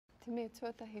Te mea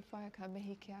tuatahi whaia ka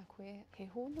mihi ki a koe, he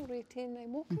hono re tēnei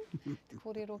moku, te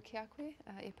kōrero ki a koe,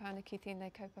 e pāna ki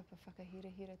tēnei kaupapa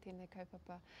whakahirahira, tēnei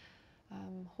kaupapa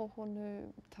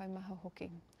hohonu taumaha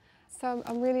hoki. So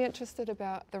I'm really interested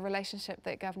about the relationship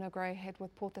that Governor Gray had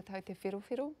with Pōtatau Te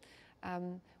Wherowhero.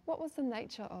 What was the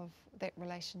nature of that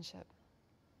relationship?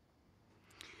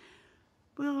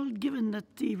 Well, given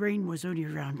that the reign was only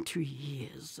around 2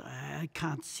 years, I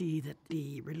can't see that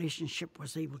the relationship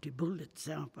was able to build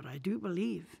itself, but I do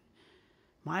believe,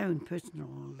 my own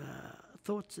personal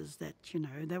thoughts is that,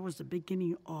 that was the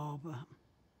beginning of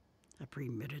a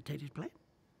premeditated plan.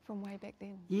 From way back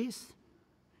then? Yes,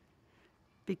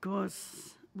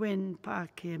 because when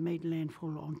Pākehā made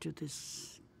landfall onto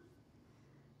this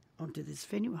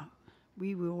whenua,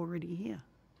 we were already here.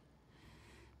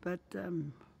 But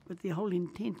with the whole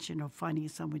intention of finding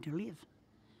somewhere to live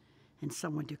and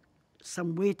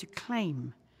somewhere to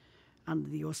claim under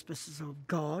the auspices of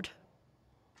God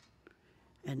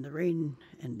and the reign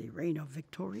of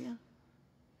Victoria,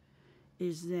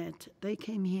 is that they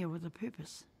came here with a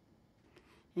purpose.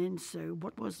 And so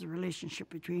what was the relationship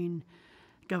between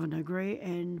Governor Gray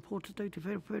and Pōtatau Te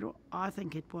Wherowhero? I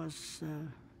think it was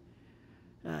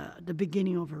the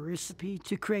beginning of a recipe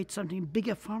to create something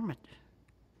bigger from it.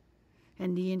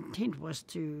 And the intent was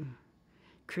to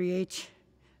create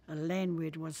a land where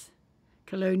it was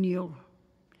colonial,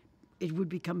 it would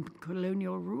become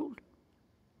colonial ruled.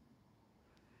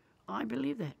 I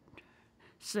believe that.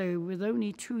 So with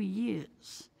only 2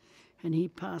 years, and he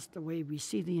passed away, we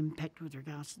see the impact with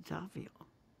regards to Tāwhiao,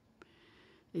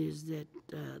 is that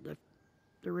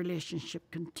the relationship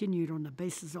continued on the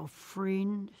basis of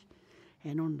friend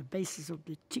and on the basis of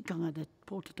the tikanga that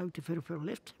Pōtatau Te Wherowhero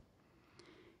left.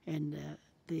 And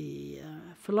the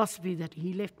philosophy that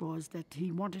he left was that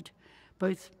he wanted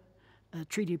both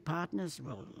treaty partners,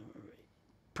 well,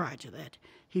 prior to that,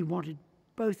 he wanted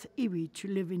both iwi to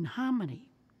live in harmony.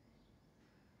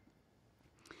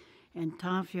 And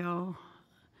Tāwhiao,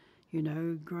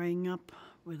 growing up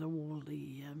with all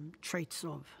the traits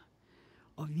of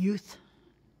youth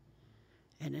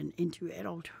and then into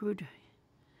adulthood,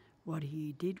 what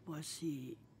he did was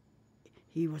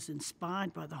he was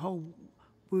inspired by the whole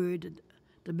word,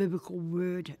 the biblical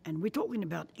word, and we're talking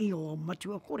about io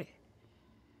matua kore.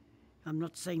 I'm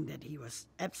not saying that he was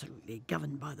absolutely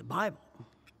governed by the Bible,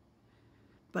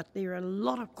 but there are a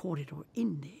lot of kōrero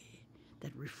in there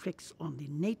that reflects on the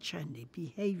nature and the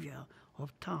behaviour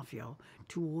of Tāwhiao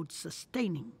towards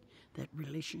sustaining that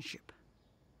relationship.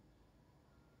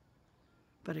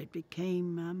 But it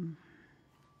became,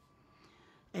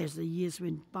 as the years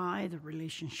went by, the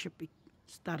relationship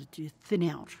started to thin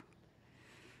out.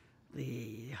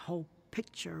 The whole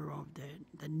picture of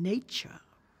the nature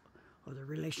of the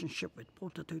relationship with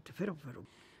Pōtatau Te Wherowhero,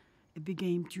 it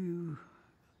began to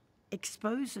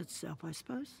expose itself, I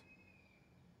suppose.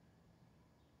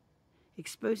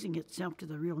 Exposing itself to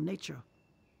the real nature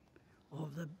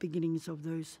of the beginnings of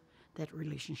that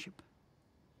relationship.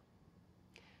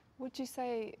 Would you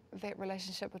say that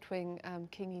relationship between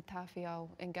Kingi Tāwhiao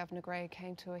and Governor Gray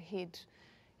came to a head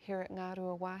here at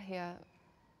Ngārua Wāhia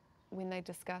when they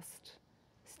discussed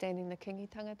standing the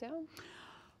kingitanga down?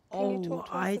 Can you talk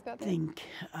to us about that?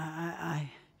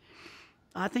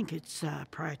 I think it's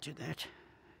prior to that.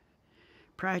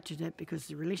 Prior to that, because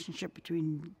the relationship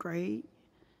between Gray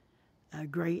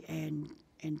and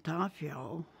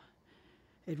Tāwhiao,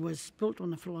 it was built on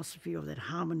the philosophy of that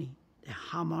harmony, the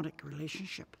harmonic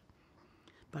relationship.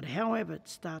 But however, it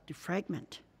started to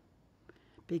fragment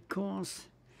because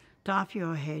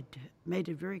Tāwhiao had made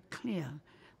it very clear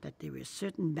that there were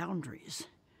certain boundaries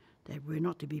that were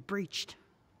not to be breached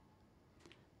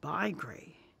by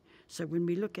Gray. So when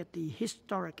we look at the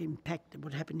historic impact of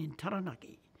what happened in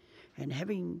Taranaki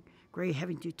and Gray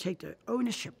having to take the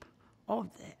ownership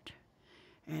of that,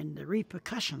 and the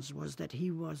repercussions was that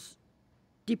he was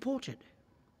deported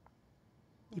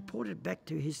back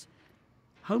to his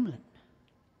homeland.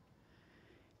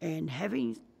 And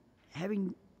having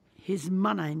his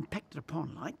mana impacted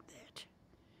upon like that,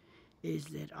 is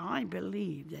that I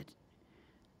believe that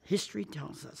history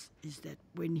tells us is that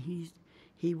when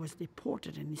he was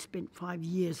deported and he spent 5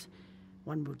 years,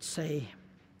 one would say,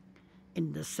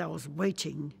 in the cells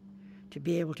waiting to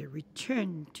be able to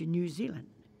return to New Zealand.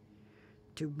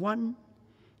 One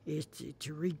is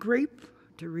to regroup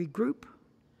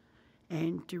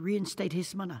and to reinstate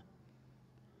his mana.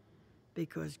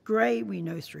 Because Gray, we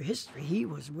know through history, he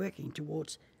was working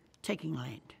towards taking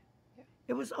land. Yeah.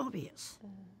 It was obvious.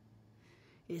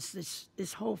 It's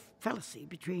this whole fallacy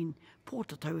between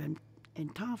Pōtatau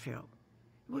and Tāwhiao.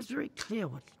 It was very clear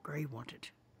what Gray wanted.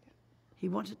 Yeah. He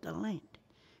wanted the land.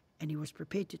 and he was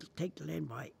prepared to take the land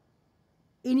by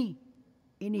any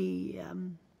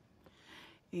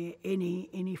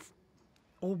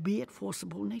albeit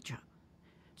forcible nature.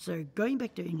 So going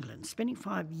back to England, spending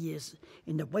 5 years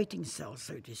in the waiting cell,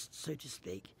 so to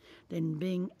speak, then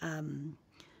being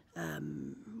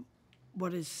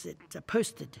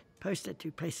posted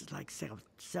to places like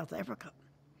South Africa.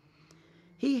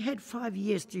 He had 5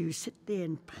 years to sit there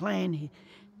and plan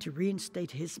to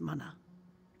reinstate his mana.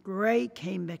 Grey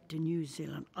came back to New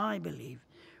Zealand, I believe,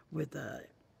 with a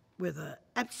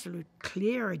absolute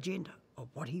clear agenda of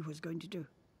what he was going to do.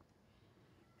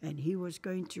 And he was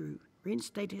going to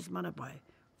reinstate his mana by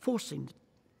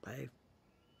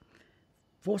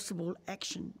forcible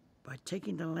action, by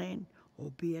taking the land,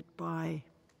 albeit by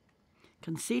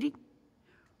conceding,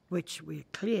 which we're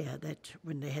clear that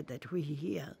when they had that hui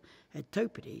here at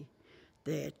Taupiri,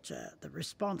 that the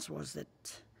response was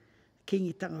that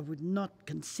Kingitanga would not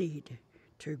concede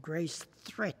to Grey's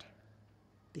threat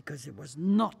because it was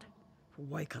not for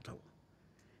Waikato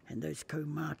and those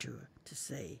kaumātua to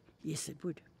say, yes, it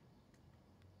would.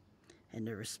 And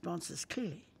the response is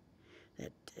clearly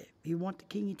that if you want the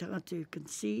Kingitanga to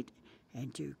concede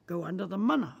and to go under the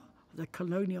mana of the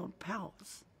colonial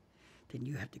powers, then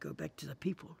you have to go back to the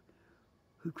people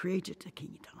who created the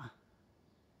Kingitanga.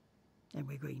 And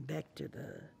we're going back to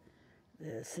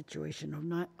the situation of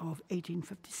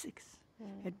 1856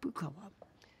 at Pukawa.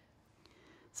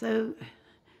 So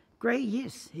Grey,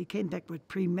 yes, he came back with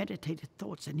premeditated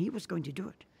thoughts and he was going to do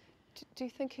it. Do you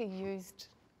think he used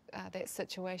that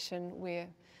situation where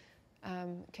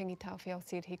Kingi Tawhio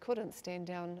said he couldn't stand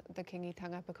down the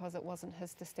Kingitanga because it wasn't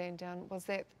his to stand down? Was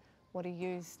that what he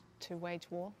used to wage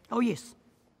war? Oh yes,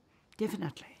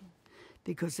 definitely.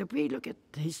 Because if we look at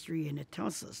history, and it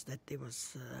tells us that there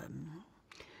was,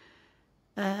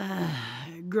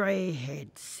 Grey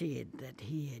had said that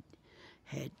he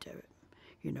had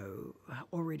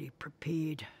already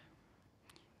prepared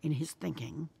in his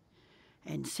thinking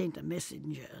and sent a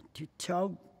messenger to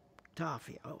tell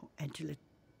Tawhio and to let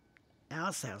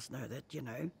ourselves know that,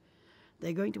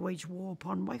 they're going to wage war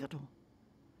upon Waikato.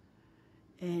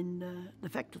 And the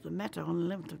fact of the matter, on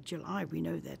the 11th of July, we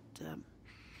know that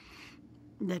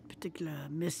that particular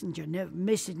message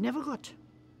never got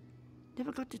to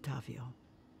Tawhio.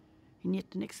 And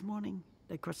yet the next morning,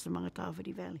 they crossed the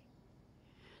Mangatawhiri Valley,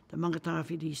 the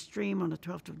Mangatawhiri stream on the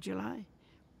 12th of July,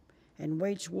 and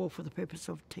waged war for the purpose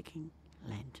of taking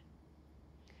land.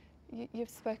 You've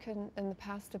spoken in the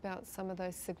past about some of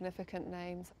those significant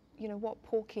names. You know, what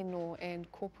pōkeno and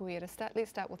kōpuera, let's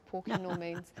start with pōkeno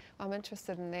means. I'm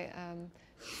interested in that.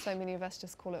 So many of us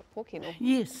just call it pōkeno.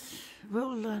 Yes,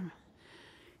 well,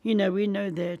 we know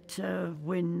that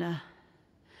when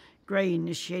Grey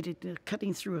initiated the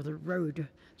cutting through of the road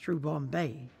through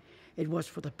Bombay, it was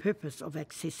for the purpose of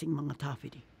accessing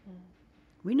Mangatawhiri.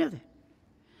 We know that.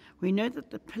 We know that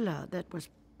the pillar that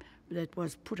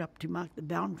was put up to mark the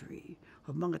boundary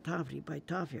of Mangatawhiri by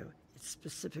Tawhio, its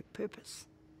specific purpose.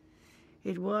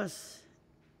 It was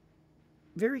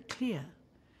very clear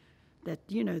that,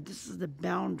 this is the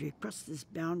boundary. Across this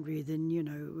boundary,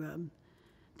 then,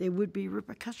 there would be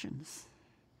repercussions.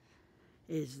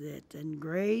 And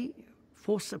Grey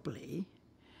forcibly,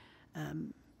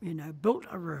 built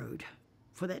a road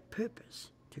for that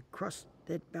purpose, to cross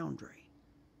that boundary.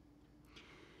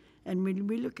 And when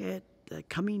we look at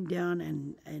coming down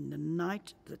and the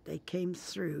night that they came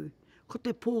through, ko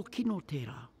te pōkino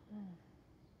tērā.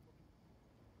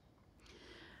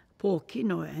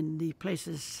 Pōkino, and the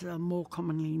places more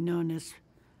commonly known as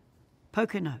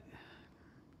Pocono.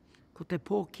 Ko te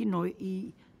pōkino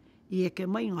I eke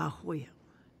mai ngā hoia.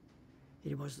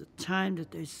 It was the time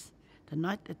that the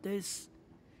night that those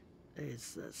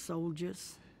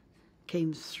soldiers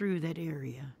came through that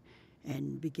area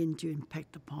and began to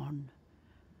impact upon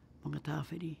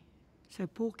Mangatawhiri. So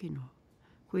pōkino,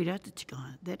 koe rata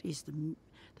tika, that is the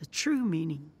true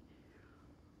meaning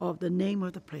of the name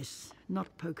of the place,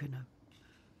 not Pocono.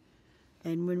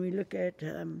 And when we look at,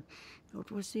 what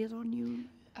was the other one you?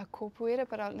 Kōpuera,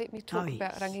 but let me talk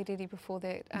about Rangiriri before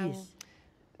that.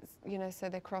 Yes. So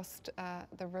they crossed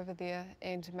the river there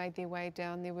and made their way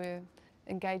down. There were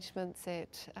engagements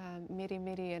at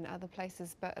Meremere and other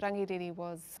places, but Rangiriri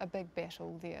was a big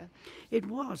battle there. It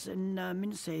was, and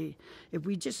if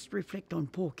we just reflect on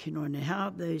Pōkeno and how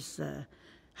those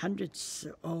hundreds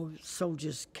of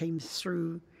soldiers came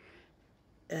through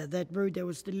that road that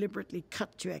was deliberately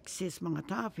cut to access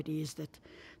Mangatawhiri, is that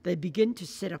they begin to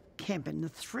set up camp, and the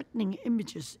threatening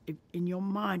images in your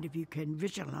mind, if you can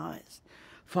visualize,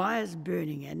 fires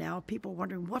burning and our people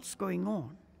wondering what's going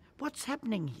on, what's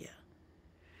happening here,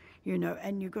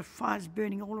 and you've got fires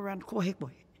burning all around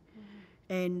Kohekoi,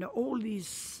 And all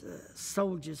these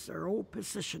soldiers are all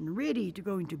positioned, ready to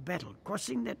go into battle,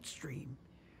 crossing that stream.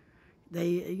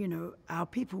 They, our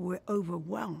people were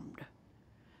overwhelmed.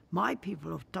 My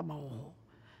people of Tamaoho.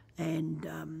 And,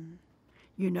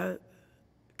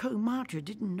 Kaumātua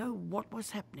didn't know what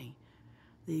was happening.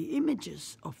 The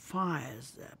images of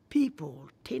fires, people,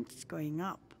 tents going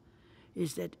up,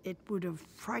 is that it would have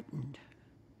frightened,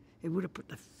 it would have put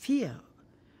the fear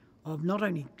of not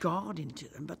only God into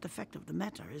them, but the fact of the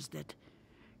matter is that,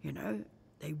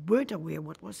 they weren't aware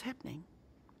what was happening.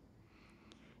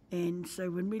 And so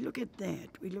when we look at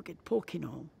that, we look at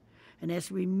Pōkeno, and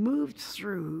as we moved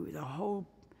through the whole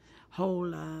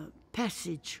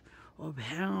passage of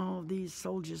how these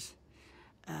soldiers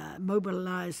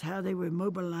mobilised, how they were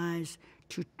mobilised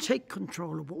to take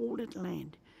control of all that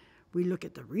land, we look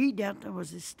at the redoubt that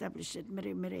was established at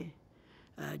Mere,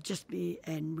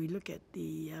 and we look at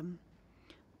the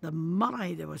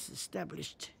marae that was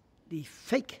established, the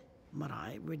fake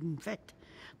marae, when in fact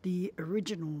the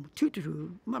original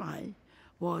Tuturu marae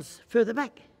was further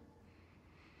back.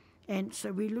 And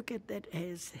so we look at that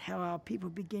as how our people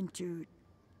begin to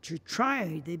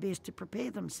try their best to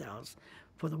prepare themselves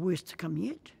for the worst to come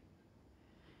yet.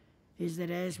 Is that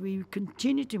as we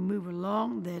continue to move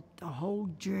along that the whole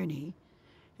journey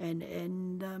and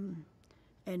in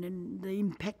the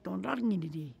impact on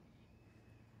Rangiriri,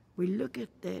 we look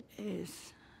at that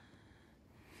as,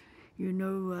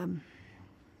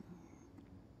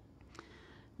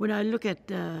 when I look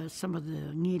at some of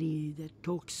the ngiri that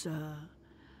talks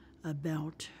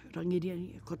about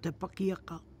Rangiriri, ko te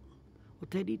pakiaka o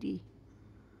te riri,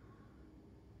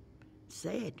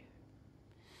 sad,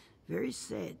 very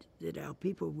sad that our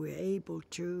people were able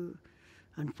to,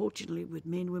 unfortunately with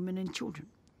men, women and children,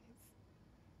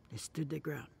 they stood their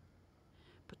ground.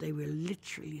 But they were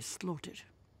literally slaughtered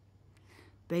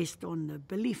based on the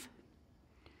belief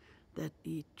that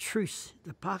the truce,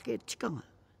 the Pākehā tikanga,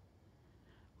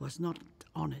 was not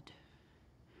honoured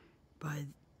by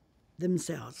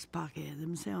themselves, Pākehā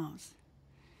themselves.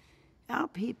 Our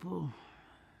people,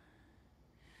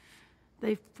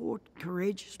 they fought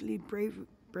courageously, brave,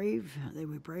 they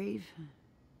were brave.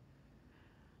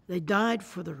 They died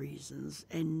for the reasons,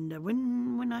 and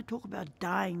when I talk about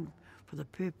dying for the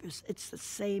purpose, it's the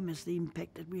same as the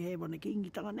impact that we have on the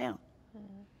kingitanga now.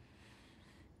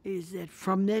 Is that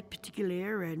from that particular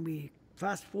era, and we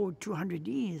fast forward 200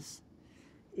 years,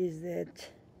 is that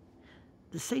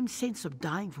the same sense of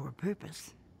dying for a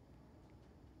purpose,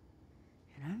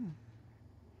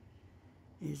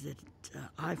 is that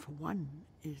I, for one,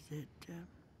 is that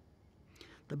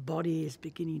the body is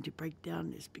beginning to break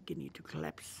down, is beginning to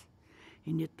collapse,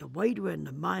 and yet the wairua and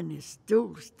the mind is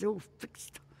still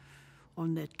fixed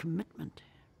on that commitment,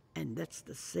 and that's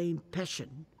the same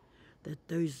passion that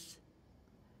those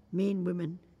men,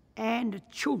 women, and the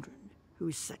children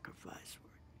who sacrifice for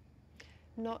it.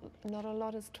 Not a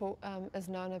lot is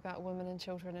known about women and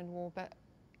children in war, but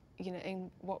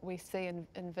in what we see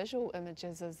in visual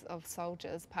images is of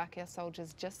soldiers, Pākehā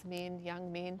soldiers, just men,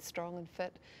 young men, strong and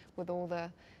fit, with all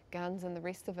the guns and the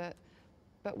rest of it.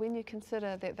 But when you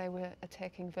consider that they were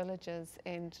attacking villages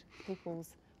and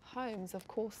people's homes, of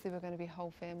course there were going to be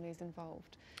whole families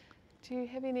involved. Do you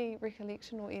have any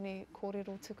recollection or any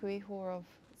kōrero tuku iho of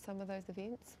some of those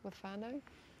events with whānau?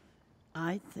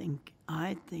 I think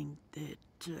that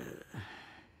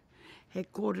he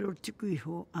kōrero tuku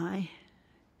iho,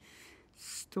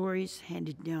 stories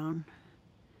handed down,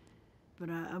 but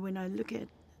when I look at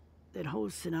that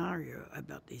whole scenario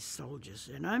about these soldiers,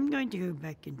 and I'm going to go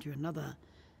back into another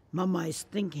Mamae's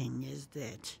thinking, is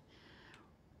that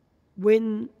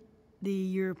when the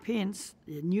Europeans,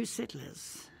 the new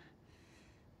settlers,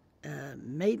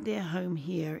 made their home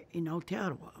here in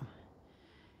Aotearoa,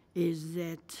 is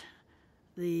that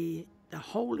the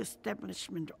whole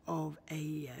establishment of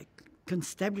a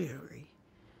constabulary,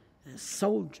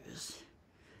 soldiers,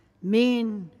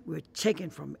 men were taken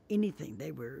from anything.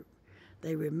 They were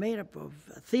made up of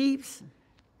thieves,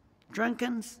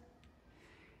 drunkards.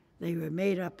 They were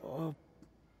made up of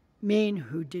men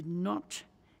who did not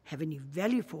have any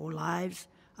value for lives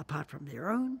apart from their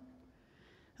own.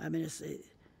 I mean,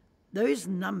 those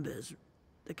numbers,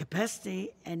 the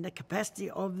capacity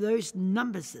of those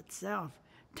numbers itself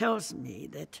tells me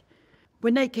that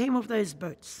when they came off those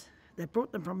boats, they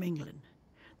brought them from England,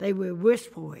 they were worse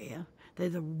for wear. They're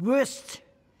the worst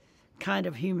kind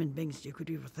of human beings you could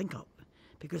ever think of,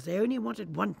 because they only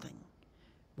wanted one thing,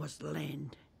 was the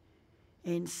land.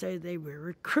 And so they were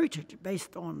recruited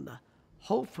based on the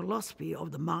whole philosophy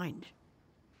of the mind,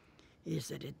 is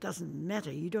that it doesn't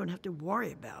matter, you don't have to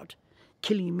worry about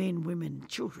killing men, women, and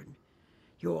children.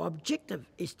 Your objective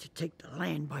is to take the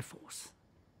land by force.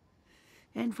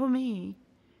 And for me,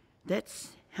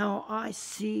 that's how I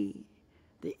see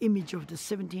the image of the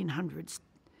 1700s,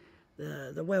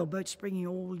 the whale boats bringing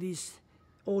all these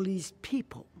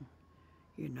people,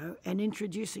 you know, and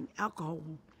introducing alcohol.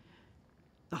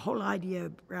 The whole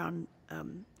idea around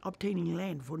obtaining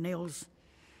land for nails,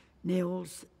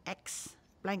 axe,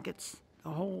 blankets, the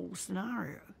whole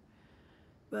scenario.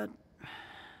 But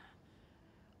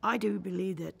I do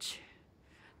believe that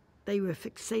they were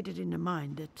fixated in the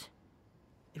mind that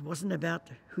it wasn't about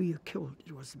who you killed,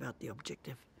 it was about the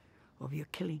objective of your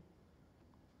killing,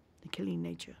 the killing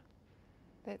nature.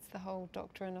 That's the whole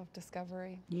doctrine of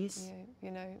discovery. Yes.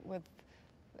 You know, with,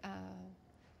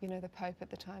 you know, the Pope at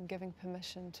the time giving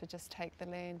permission to just take the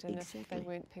land, and Exactly. if they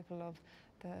weren't people of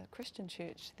the Christian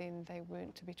church, then they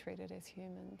weren't to be treated as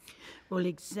humans. Well,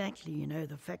 exactly, you know,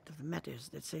 the fact of the matter is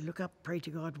that say, look up, pray to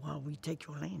God while we take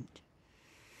your land,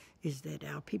 is that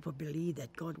our people believe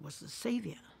that God was the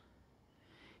Saviour,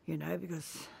 you know,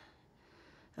 because,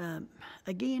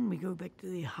 again, we go back to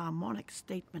the harmonic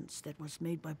statements that was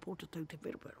made by Pōtatau Te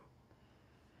Wherewaro,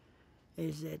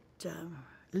 is that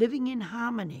living in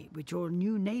harmony with your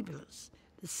new neighbours,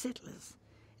 the settlers,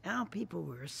 our people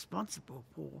were responsible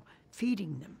for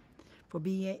feeding them,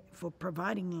 for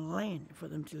providing land for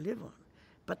them to live on.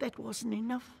 But that wasn't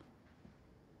enough.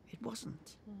 It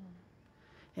wasn't.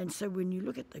 And so when you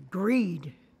look at the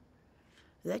greed,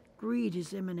 that greed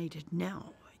is emanated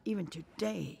now, even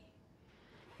today.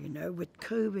 You know, with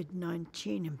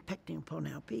COVID-19 impacting upon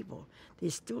our people,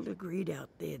 there's still a greed out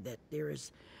there that there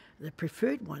is the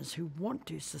preferred ones who want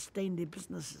to sustain their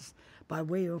businesses by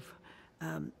way of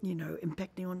you know,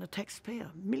 impacting on the taxpayer.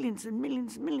 Millions and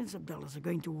millions and millions of dollars are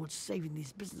going towards saving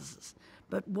these businesses.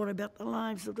 But what about the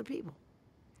lives of the people?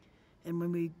 And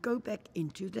when we go back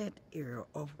into that era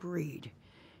of greed,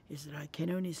 is that I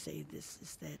can only say this,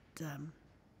 is that,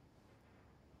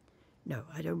 no,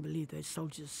 I don't believe those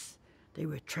soldiers, they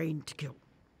were trained to kill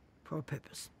for a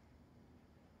purpose.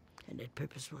 And that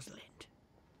purpose was land.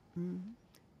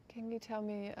 Can you tell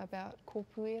me about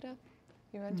kōpuera,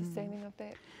 your understanding of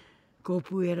that?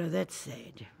 Kōpuera, that's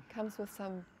sad. Comes with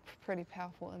some pretty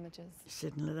powerful images.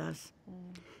 Certainly does.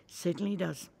 Certainly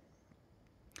does.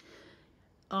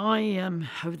 I,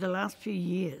 over the last few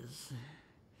years,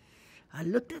 I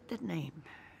looked at that name,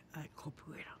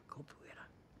 kōpuera.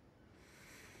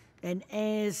 And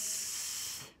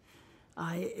as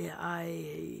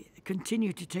I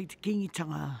continue to take the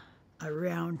kingitanga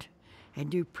around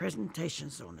and do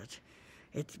presentations on it,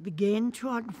 it began to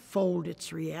unfold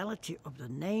its reality of the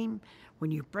name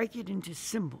when you break it into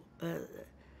symbol.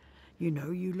 You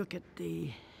know, you look at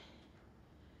the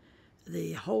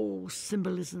whole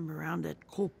symbolism around that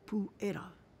kōpuera.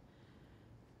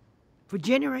 For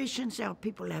generations, our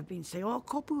people have been saying, oh,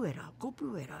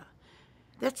 kōpuera.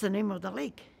 That's the name of the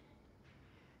lake.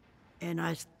 And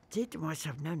I said to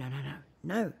myself,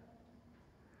 no.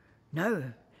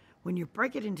 When you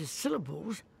break it into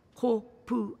syllables,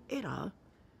 kōpuera,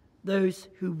 those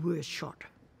who were shot.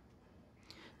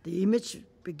 The image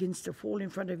begins to fall in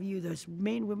front of you, those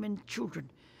men, women, children.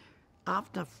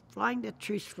 After flying the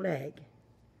truce flag,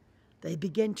 they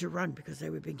began to run because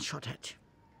they were being shot at.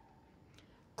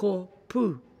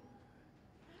 Kōpu,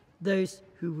 those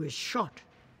who were shot.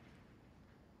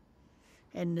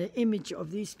 And the image of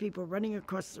these people running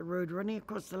across the road, running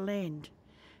across the land,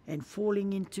 and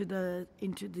falling into the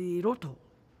roto,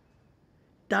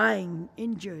 dying,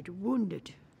 injured,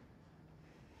 wounded.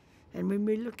 And when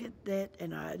we look at that,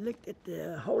 and I looked at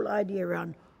the whole idea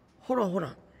around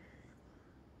hora,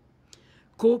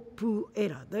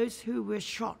 kōpuera, those who were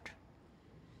shot,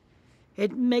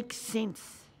 it makes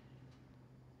sense.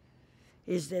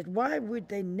 Is that why would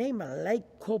they name a lake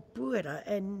kōpuera,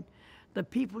 and the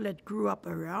people that grew up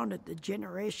around it, the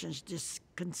generations, just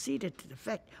conceded to the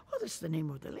fact, oh, that's the name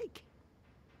of the lake,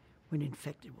 when in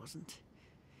fact it wasn't.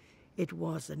 It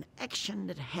was an action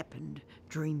that happened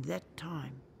during that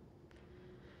time.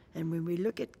 And when we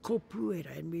look at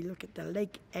kōpuera and we look at the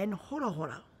lake and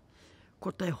hora,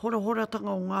 ko te hora tanga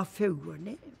o ngā whewua,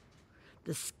 ne?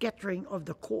 The scattering of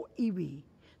the ko iwi,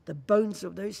 the bones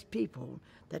of those people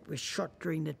that were shot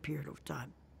during that period of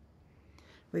time.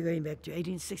 We're going back to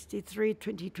 1863,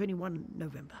 2021,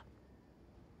 November.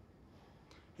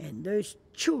 And those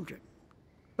children,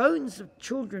 bones of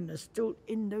children are still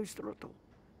in those roto.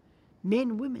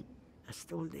 Men, women are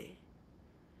still there.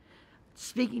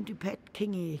 Speaking to Pat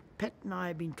Kingy, Pat and I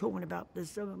have been talking about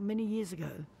this many years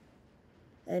ago.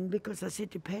 And because I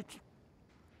said to Pat,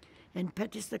 and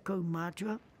Pat is the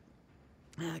kaumātua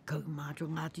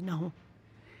Ngāti Naho.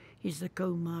 He's the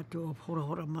kaumātua of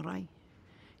Hora Marae.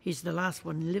 He's the last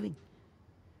one living.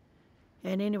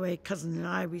 And anyway, cousin and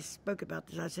I, we spoke about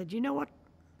this. I said, you know what?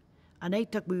 Anei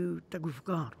taku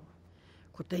whakaro.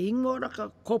 Ko te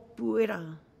ingoraka kopu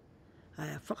era.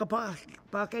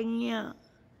 Whakapākengia,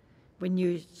 when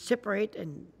you separate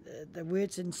and the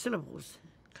words in syllables,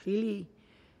 clearly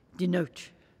denote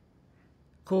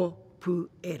ko pu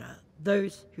era,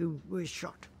 those who were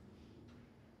shot.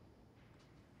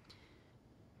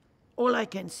 All I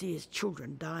can see is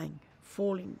children dying,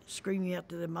 falling, screaming out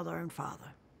to their mother and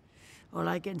father. All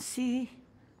I can see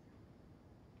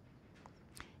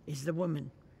is the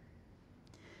women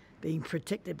being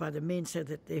protected by the men so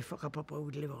that their whakapapa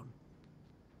would live on.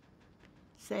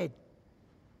 Sad.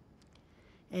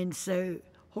 And so,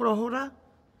 hora hora,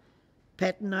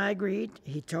 Pat and I agreed.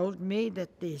 He told me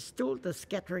that there's still the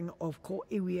scattering of ko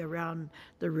iwi around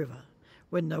the river.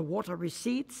 When the water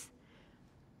recedes,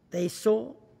 they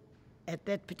saw at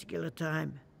that particular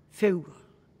time whiua,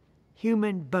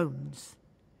 human bones,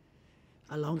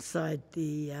 alongside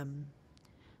the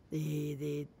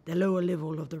lower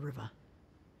level of the river.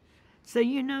 So,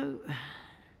 you know,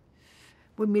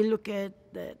 when we look at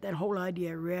that whole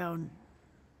idea around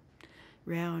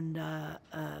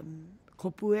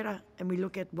kopuera, and we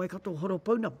look at Waikato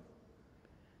Horoponam,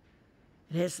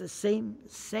 it has the same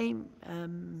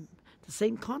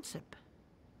concept.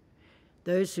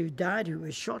 Those who died, who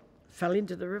were shot, fell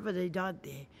into the river, they died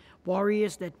there.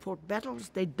 Warriors that fought battles,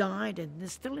 they died, and they're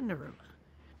still in the river.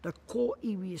 The ko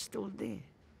iwi is still there.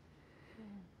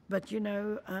 But, you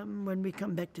know, when we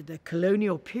come back to the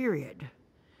colonial period,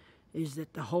 is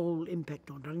that the whole impact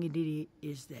on rangiriri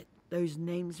is that those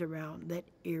names around that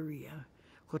area,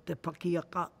 ko te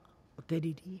pakiaka o te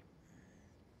riri,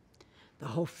 the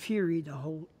whole fury, the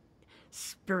whole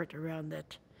spirit around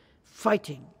that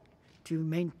fighting to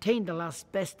maintain the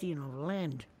last bastion of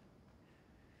land.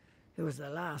 It was the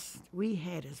last we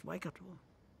had as Waikato,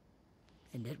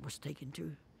 and that was taken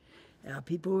too. Our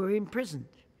people were imprisoned.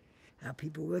 Our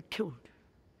people were killed.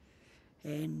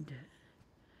 And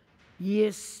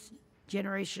years,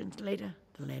 generations later,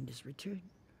 the land is returned.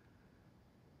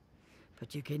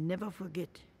 But you can never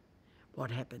forget what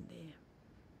happened there.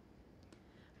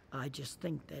 I just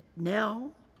think that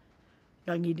now,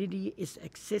 rangiriri is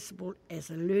accessible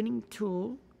as a learning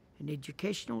tool, an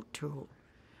educational tool,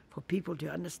 for people to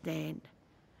understand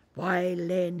why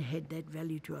land had that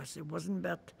value to us. It wasn't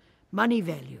about money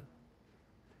value.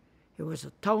 It was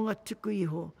a taonga tuku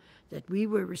iho that we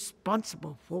were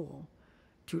responsible for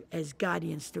as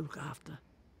guardians to look after.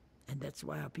 And that's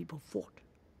why our people fought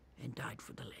and died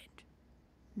for the land.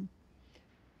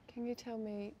 Can you tell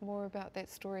me more about that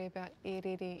story about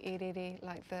erere,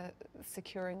 like the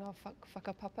securing of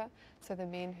whakapapa, so the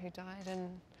men who died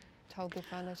and told their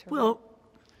whānau to Well,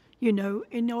 you know,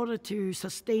 in order to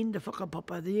sustain the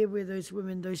whakapapa, there were those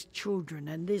women, those children,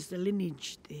 and there's the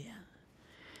lineage there.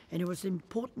 And it was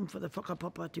important for the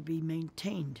whakapapa to be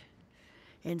maintained.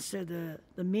 And so the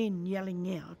men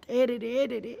yelling out,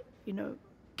 erere, you know,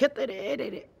 ketere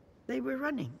erere, they were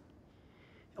running,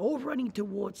 all running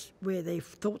towards where they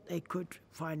thought they could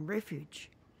find refuge.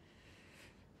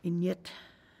 And yet,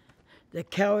 the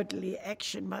cowardly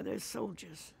action by those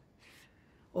soldiers,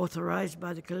 authorized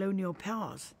by the colonial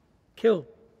powers, kill,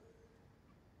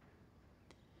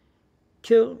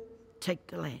 take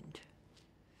the land.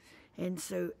 And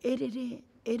so, erere,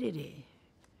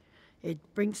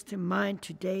 it brings to mind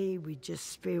today, we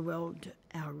just farewelled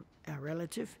our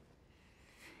relative.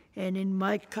 And in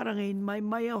my karanga, in my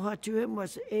maiaha to him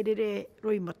was erere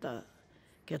roimata,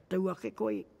 kia tauake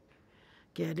koe,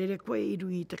 kia rere koe I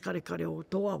rungi te karekare o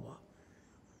toawa.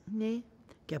 Ne?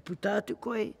 Kia puta atu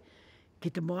koe, ki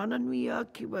te moana nui a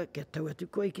kiwa, kia tau atu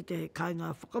koe ki te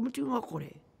kāinga whakamutu ngā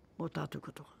kore, mō tātou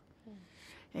katoa.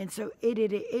 And so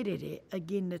erere,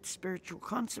 again, that spiritual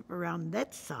concept around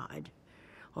that side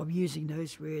of using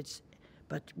those words.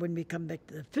 But when we come back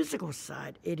to the physical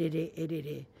side,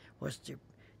 erere was to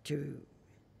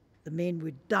the men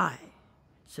would die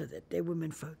so that their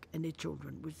women folk and their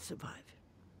children would survive.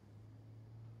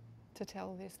 To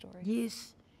tell their stories.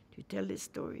 Yes, to tell their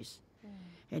stories.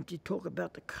 And to talk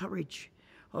about the courage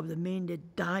of the men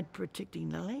that died protecting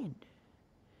the land.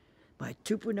 My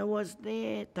tupuna was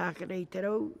there, Takerei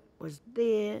was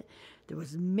there. There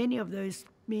was many of those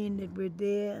men that were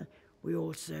there. We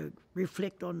also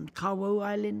reflect on Kawau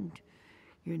Island,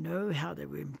 you know, how they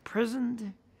were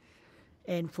imprisoned.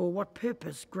 And for what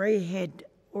purpose? Gray had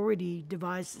already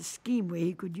devised a scheme where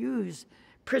he could use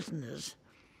prisoners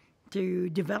to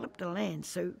develop the land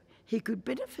so he could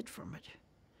benefit from it.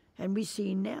 And we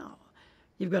see now,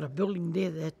 you've got a building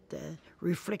there that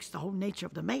reflects the whole nature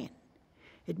of the man.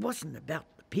 It wasn't about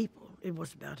the people, it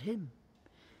was about him.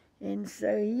 And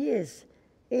so, yes,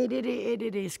 it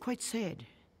is quite sad.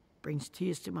 Brings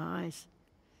tears to my eyes.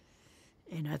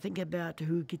 And I think about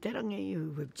who ki te rangi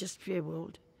who have just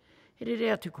farewelled. He re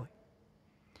rea tukoi.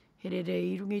 He re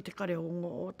i rungi te kare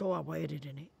o toa wa e re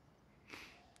ne.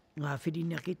 Ngā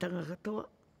whirina ki tanga katoa.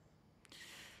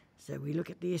 So we look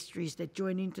at the estuaries that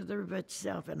join into the river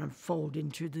itself and unfold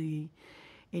into the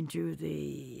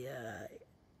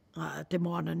te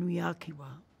moana nui ākiwa.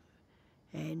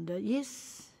 And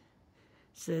yes,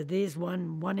 so there's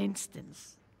one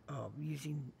instance of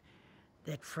using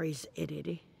that phrase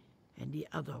erere, and the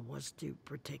other was to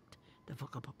protect the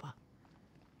whakapapa.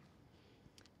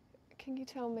 Can you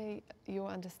tell me your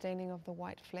understanding of the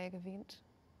white flag event?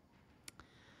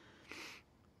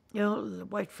 You know, the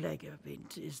white flag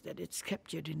event is that it's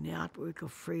captured in the artwork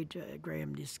of Fred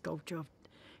Graham, the sculpture of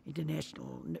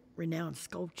international renowned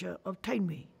sculpture of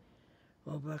Tainui,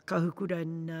 of Kahukura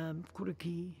and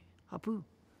Kuriki Hapu.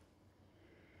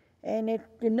 And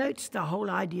it denotes the whole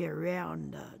idea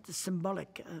around the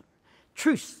symbolic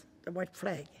truce, the white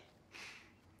flag,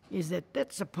 is that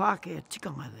that's a Pākehā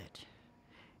tikanga that.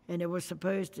 And it was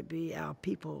supposed to be our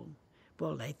people,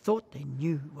 well, they thought they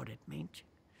knew what it meant,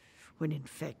 when in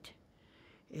fact,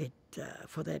 it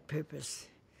for that purpose,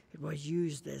 it was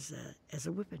used as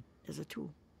a weapon, as a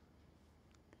tool.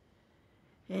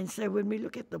 And so when we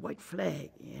look at the white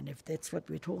flag, and if that's what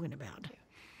we're talking about,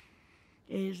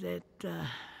 is that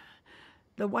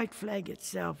the white flag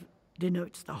itself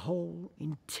denotes the whole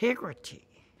integrity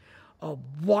of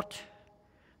what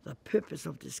the purpose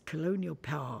of this colonial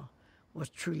power was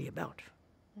truly about.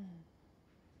 Mm.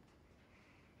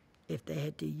 If they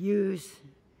had to use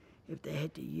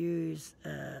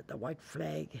the white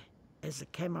flag as a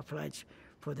camouflage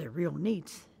for their real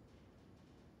needs,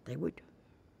 they would.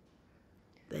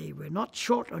 They were not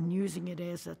short on using it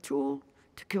as a tool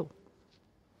to kill.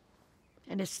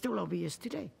 And it's still obvious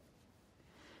today.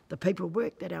 The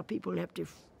paperwork that our people have to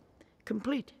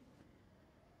complete,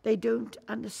 they don't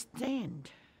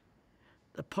understand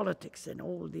the politics and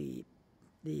all the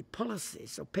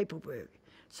policies of paperwork.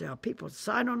 So our people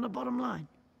sign on the bottom line.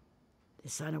 They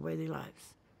sign away their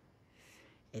lives.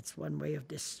 It's one way of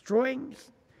destroying.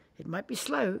 It might be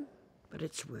slow, but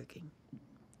it's working.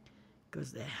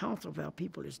 Because the health of our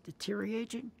people is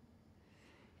deteriorating,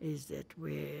 is that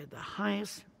we're the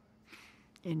highest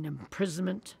in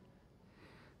imprisonment,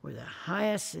 we're the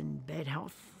highest in bad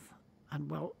health,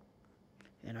 unwell,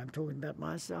 and I'm talking about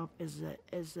myself as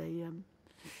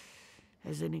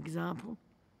an example.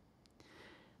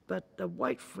 But the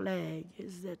white flag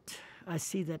is that I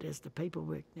see that as the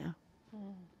paperwork now.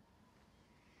 Mm.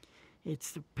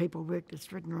 It's the paperwork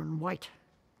that's written on white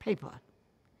paper,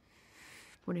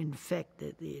 when in fact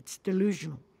it's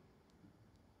delusional.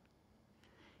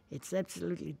 It's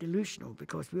absolutely delusional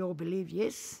because we all believe,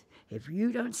 yes, if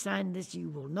you don't sign this, you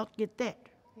will not get that.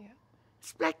 Yeah.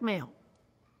 It's blackmail.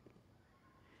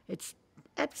 It's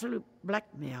absolute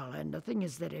blackmail, and the thing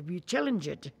is that if you challenge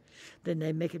it, then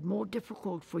they make it more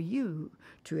difficult for you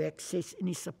to access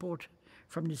any support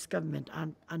from this government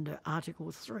under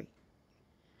Article 3.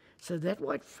 So that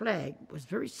white flag was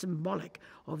very symbolic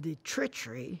of the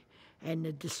treachery and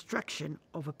the destruction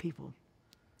of a people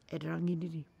at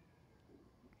Ranginiri.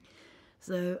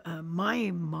 So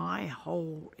my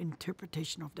whole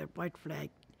interpretation of that white flag,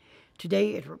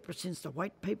 today it represents the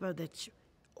white paper that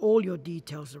all your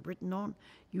details are written on.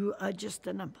 You are just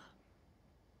a number.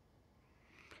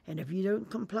 And if you don't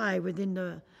comply within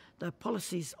the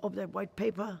policies of that white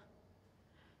paper,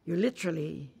 you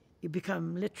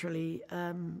become literally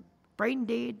brain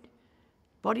dead,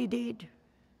 body dead,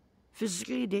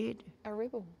 physically dead. A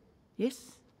rebel.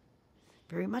 Yes,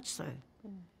 very much so.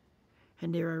 Mm.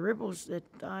 And there are rebels that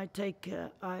I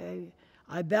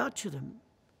bow to them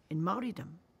in Māoridom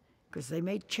because they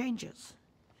made changes.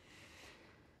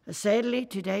 Sadly,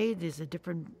 today there's a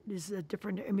different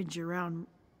image around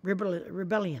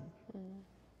rebellion. Mm.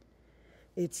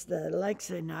 It's the likes,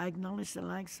 and I acknowledge the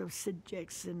likes of Sid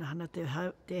Jackson, Hana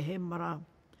Te He Mara,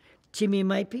 Timi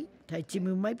Maipi, Tai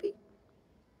Timu Maipi.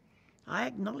 I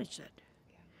acknowledge that.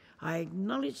 Yeah. I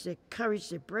acknowledge their courage,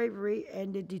 their bravery,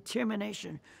 and their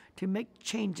determination to make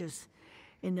changes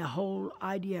in the whole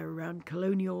idea around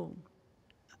colonial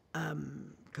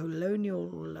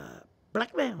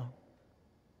blackmail.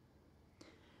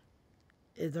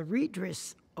 The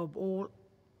redress of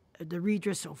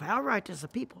our right as a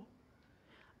people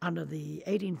under the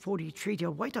 1840 Treaty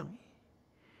of Waitangi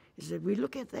is that we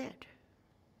look at that.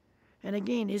 And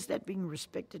again, is that being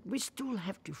respected? We still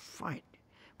have to fight.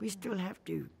 We still have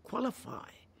to qualify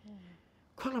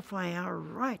our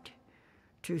right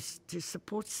to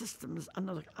support systems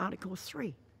under Article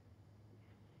 3.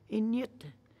 Inuit.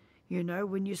 You know,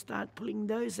 when you start pulling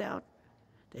those out,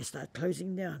 they start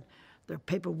closing down. The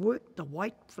paperwork, the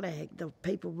white flag, the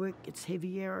paperwork gets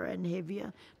heavier and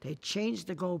heavier. They change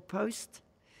the goalpost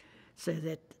so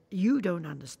that you don't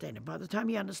understand it. By the time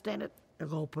you understand it, the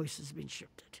goalpost has been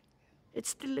shifted.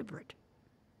 It's deliberate.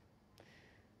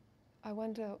 I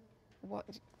wonder what,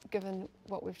 given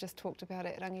what we've just talked about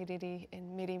at Rangiriri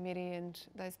and Meremere and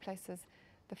those places,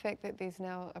 the fact that there's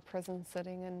now a prison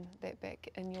sitting in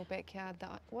your backyard,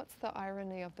 what's the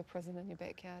irony of the prison in your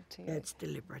backyard to you? It's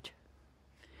deliberate.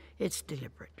 It's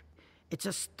deliberate. It's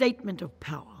a statement of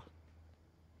power.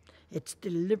 It's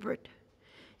deliberate,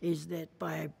 is that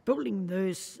by building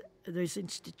those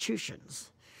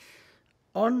institutions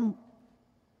on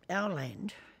our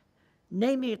land,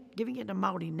 naming it, giving it a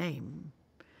Māori name,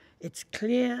 it's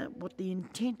clear what the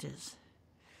intent is.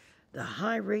 The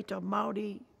high rate of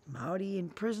Māori in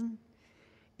prison,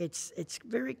 it's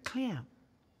very clear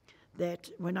that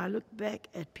when I look back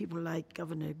at people like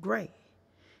Governor Gray,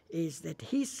 is that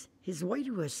his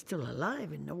wairu is still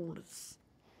alive in all this,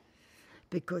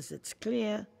 because it's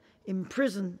clear,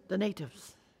 imprison the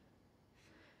natives.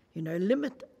 You know,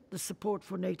 limit the support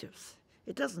for natives.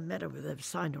 It doesn't matter whether they've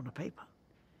signed on a paper.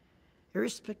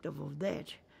 Irrespective of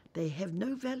that, they have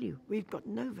no value. We've got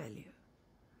no value.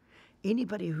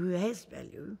 Anybody who has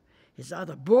value is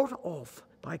either brought off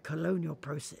by colonial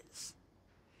process,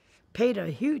 paid a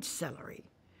huge salary,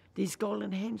 these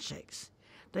golden handshakes.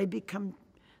 They become,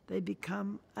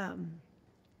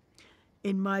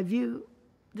 in my view,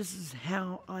 this is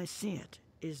how I see it,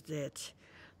 is that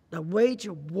the wage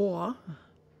of war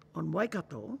on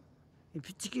Waikato, in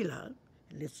particular,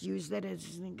 and let's use that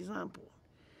as an example,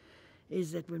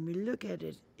 is that when we look at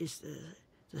it, is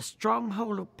the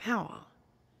stronghold of power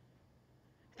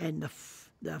and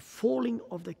the falling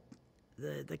of the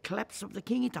collapse of the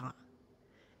kingitanga,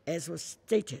 as was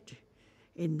stated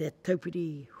in that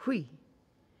Taupiri Hui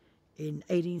in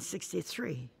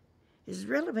 1863, is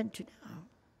relevant to now.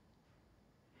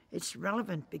 It's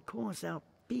relevant because our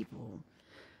people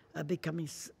have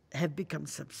become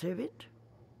subservient.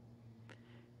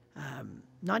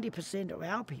 90% of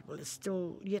our people is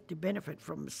still yet to benefit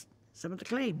from some of the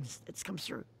claims that's come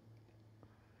through.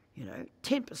 You know,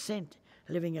 10%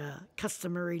 living a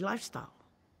customary lifestyle.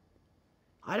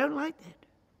 I don't like that.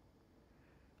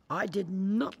 I did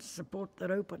not support the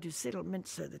Raupatu settlement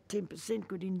so that 10%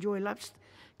 could enjoy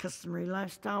customary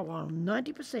lifestyle while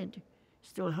 90%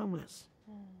 still homeless.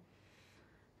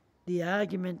 The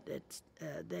argument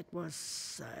that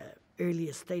was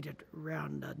earlier stated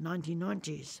around the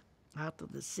 1990s after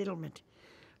the settlement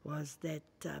was that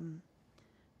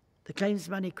the claims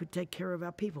money could take care of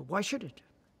our people. Why should it?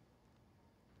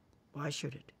 Why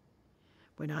should it?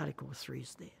 When Article 3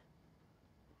 is there.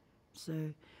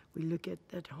 So we look at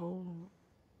that whole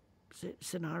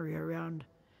scenario around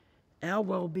our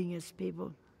well-being as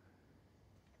people.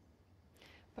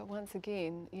 But once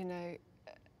again, you know,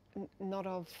 not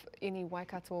of any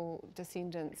Waikato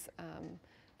descendants'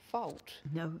 fault.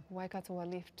 No. Waikato are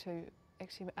left to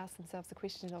actually ask themselves the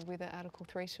question of whether Article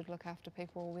 3 should look after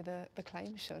people or whether the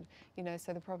claim should. You know,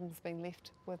 so the problem's been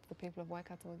left with the people of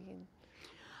Waikato again.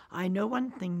 I know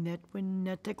one thing, that when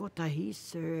Te Kotahi,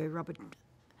 Sir Robert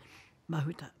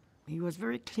Mahuta, he was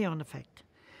very clear on the fact,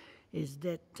 is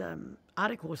that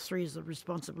Article 3 is the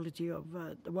responsibility of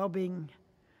the well-being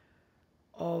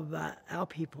of our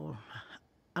people.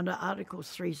 Under Article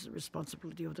 3 is the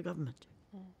responsibility of the government.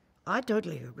 I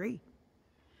totally agree.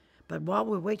 But while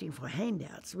we're waiting for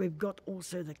handouts, we've got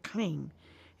also the claim,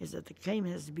 is that the claim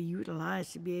has to be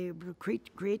utilised to be able to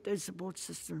create those support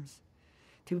systems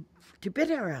to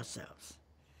better ourselves.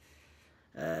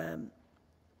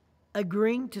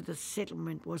 Agreeing to the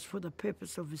settlement was for the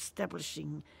purpose of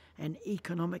establishing an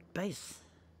economic base.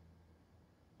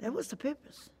 That was the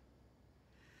purpose.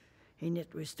 And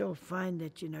yet we still find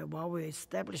that, you know, while we're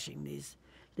establishing these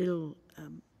little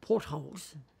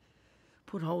portholes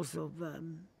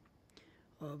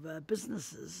of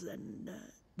businesses and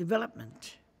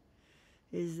development,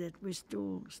 is that we're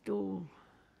still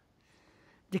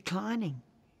declining.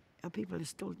 Our people are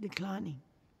still declining.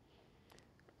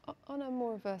 On a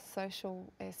more of a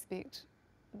social aspect,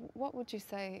 what would you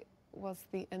say was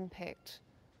the impact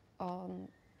on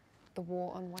the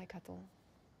war on Waikato?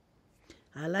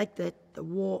 I like that, the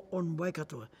war on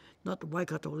Waikato, not the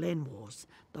Waikato land wars,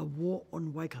 the war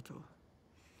on Waikato.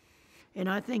 And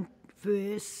I think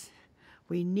first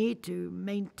we need to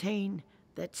maintain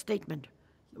that statement,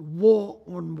 war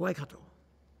on Waikato.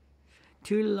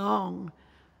 Too long,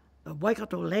 the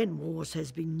Waikato land wars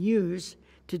has been used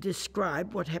to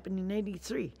describe what happened in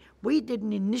 '83. We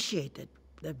didn't initiate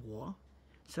that war,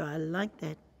 so I like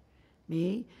that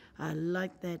me, I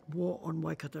like that war on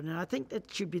Waikato. And I think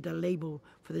that should be the label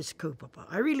for this kaupapa.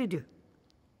 I really do.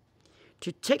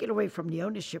 To take it away from the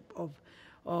ownership of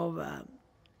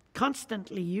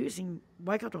constantly using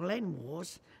Waikato land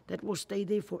wars that will stay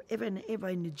there forever and ever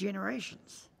in the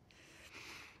generations.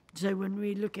 So when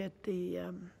we look at the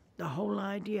whole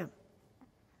idea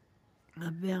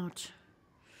about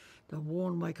the war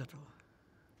on Waikato,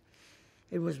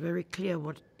 it was very clear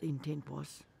what the intent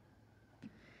was.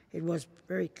 It was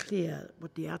very clear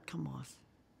what the outcome was.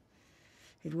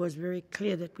 It was very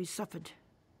clear that we suffered.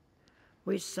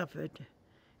 We suffered.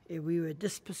 We were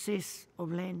dispossessed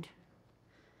of land.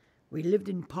 We lived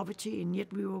in poverty, and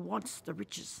yet we were once the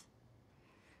richest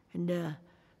and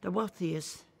the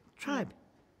wealthiest tribe.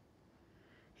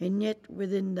 And yet,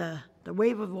 within the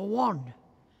wave of a wand,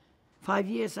 5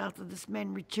 years after this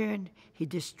man returned, he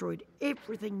destroyed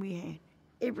everything we had,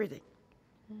 everything.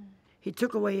 He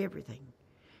took away everything.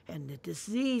 And the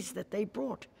disease that they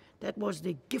brought, that was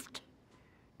their gift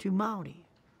to Māori.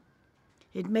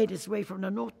 It made its way from the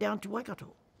north down to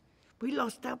Waikato. We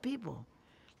lost our people,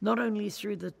 not only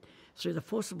through the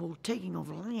forcible taking of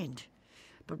land,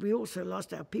 but we also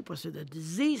lost our people through the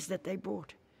disease that they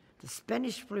brought, the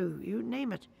Spanish flu, you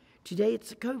name it. Today it's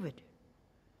the COVID.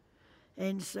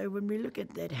 And so when we look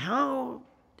at that, how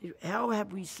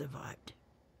have we survived?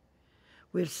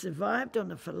 We've survived on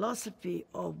the philosophy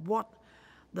of what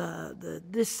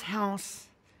this house,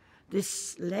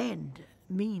 this land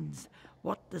means,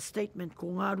 what the statement ko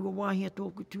ngā rua wāhia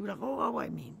tōku tūraka o awai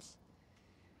means.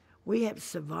 We have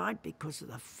survived because of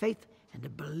the faith and the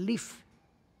belief.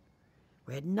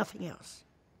 We had nothing else,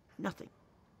 nothing.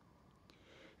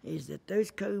 Is that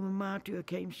those kaumamatua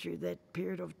came through that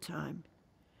period of time,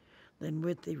 then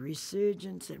with the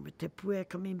resurgence and with Te Pua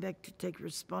coming back to take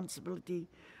responsibility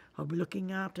of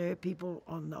looking after her people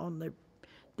on the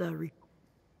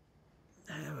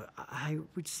I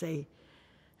would say,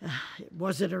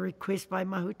 was it a request by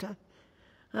Mahuta?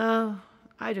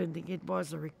 I don't think it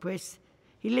was a request.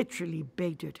 He literally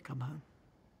begged her to come home.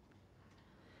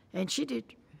 And she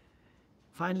did.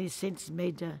 Finally,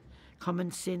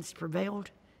 common sense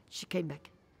prevailed. She came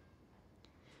back.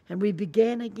 And we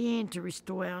began again to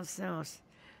restore ourselves,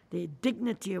 the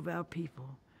dignity of our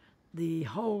people, the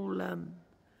whole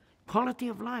quality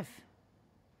of life.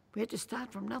 We had to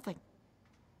start from nothing.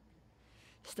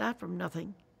 Start from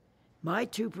nothing. Mai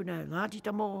tūpuna, Ngāti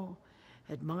Tamo,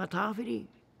 at mga tāwhiri,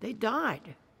 they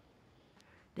died.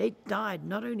 They died,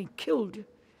 not only killed,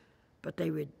 but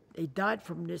they died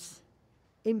from this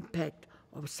impact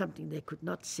of something they could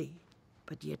not see,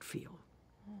 but yet feel.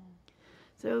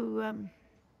 So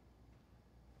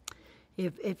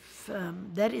if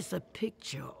that is a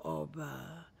picture of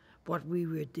what we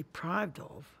were deprived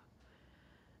of,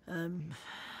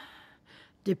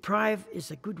 deprive is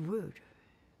a good word.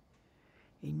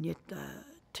 And yet,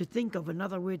 to think of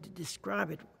another word to describe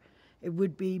it, it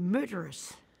would be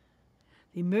murderous.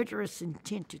 The murderous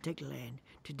intent to take land,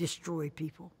 to destroy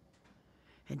people,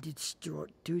 and to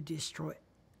destroy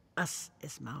us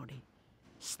as Māori.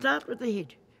 Start with the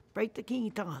head, break the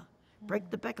kingitanga, break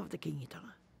the back of the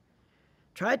kingitanga.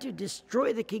 Try to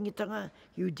destroy the kingitanga,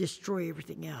 you destroy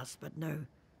everything else. But no,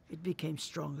 it became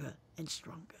stronger and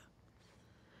stronger.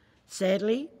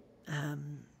 Sadly,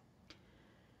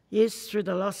 yes, through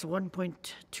the loss of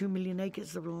 1.2 million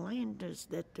acres of land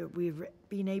that we've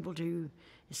been able to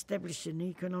establish an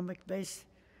economic base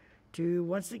to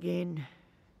once again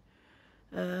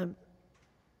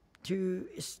to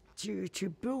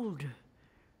build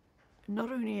not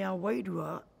only our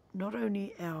wairua, not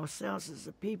only ourselves as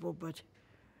a people, but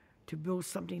to build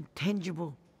something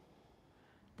tangible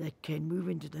that can move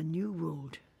into the new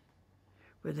world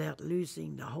without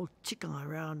losing the whole tikanga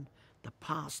around the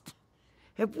past.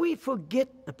 If we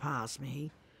forget the past,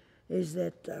 is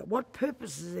that what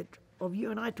purpose is it of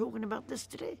you and I talking about this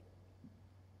today?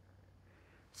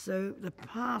 So the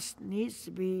past needs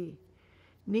to be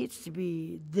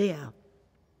there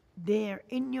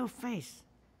in your face.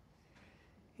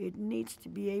 It needs to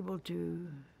be able to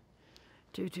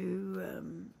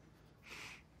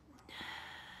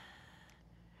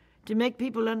make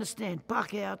people understand.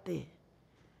 Pākehā out there,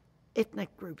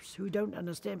 ethnic groups who don't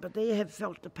understand, but they have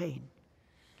felt the pain.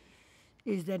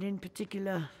 Is that in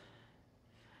particular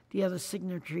the other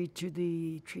signatory to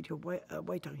the Treaty of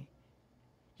Waitangi?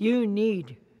 You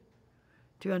need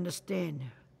to understand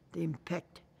the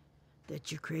impact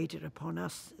that you created upon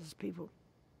us as people.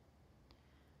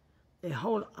 The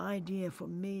whole idea for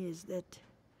me is that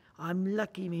I'm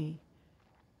lucky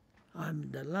I'm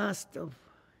the last of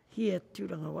here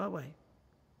Tūranga Wāwai.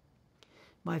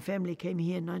 My family came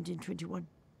here in 1921.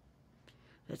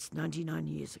 That's 99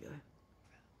 years ago.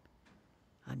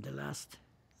 I'm the last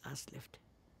left.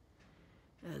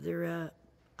 There are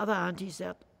other aunties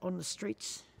out on the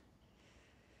streets.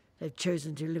 They've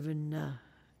chosen to live in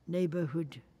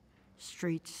neighbourhood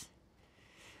streets.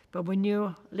 But when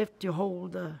you're left to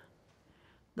hold the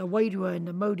wairua and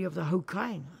the mauri of the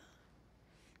haukainga,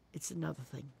 it's another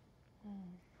thing.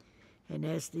 And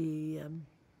as the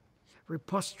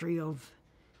repository of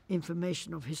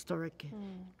information, of historic,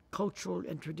 cultural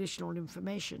and traditional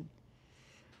information,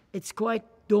 it's quite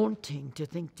daunting to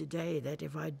think today that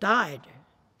if I died,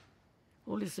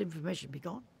 all this information would be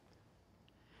gone.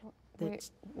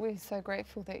 We're so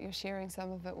grateful that you're sharing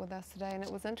some of it with us today, and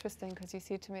it was interesting because you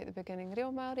said to me at the beginning,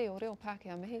 reo Māori or reo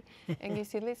Pākehā mihi, and you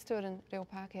said let's do it in reo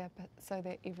Pākehā so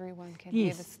that everyone can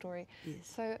hear the story. Yes.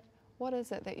 So what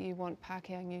is it that you want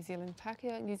Pākehā New Zealand,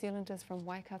 Pākehā New Zealanders from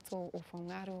Waikato or from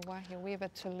Ngāru Wāhi or wherever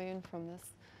to learn from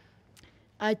this?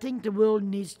 I think the world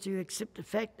needs to accept the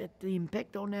fact that the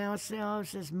impact on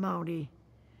ourselves as Māori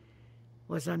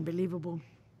was unbelievable.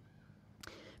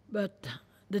 But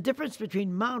the difference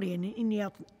between Māori and any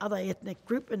other ethnic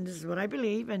group, and this is what I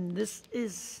believe, and this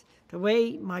is the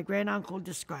way my granduncle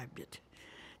described it,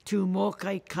 to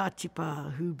Mokai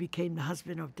Kātipa, who became the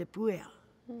husband of Te Puea,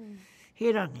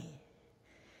 he rangi.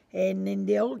 And in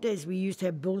the old days, we used to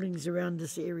have buildings around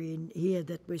this area here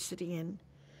that we're sitting in,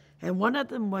 and one of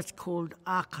them was called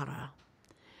Akara.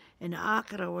 And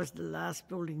Akara was the last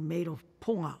building made of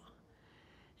ponga.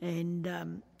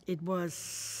 And it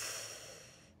was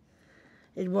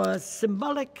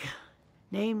symbolic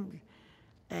name,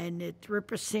 and it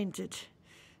represented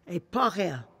a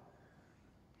pākehā.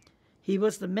 He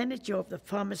was the manager of the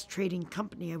Farmers Trading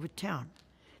Company over town.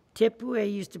 Te Puea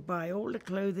used to buy all the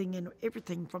clothing and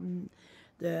everything from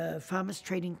the Farmers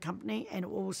Trading Company and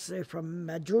also from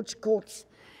George Courts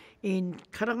in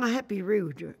Karangahape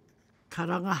Road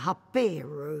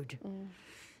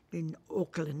in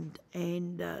Auckland.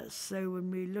 And so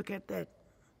when we look at that,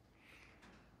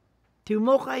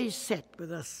 Tumokai sat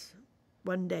with us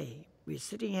one day. We're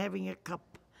sitting having a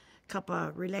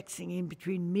cuppa, relaxing in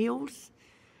between meals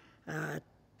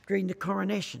during the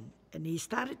coronation. And he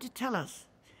started to tell us,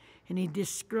 and he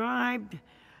described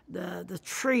the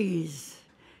trees.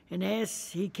 And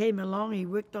as he came along, he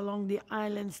worked along the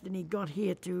islands, then he got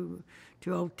here to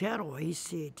Aotearoa, he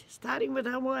said, starting with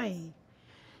Hawaii,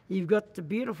 you've got the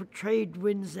beautiful trade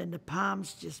winds and the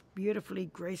palms just beautifully,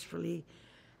 gracefully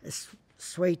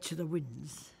sway to the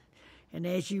winds. And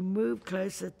as you move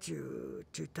closer to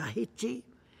Tahiti,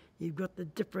 you've got the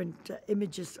different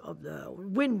images of the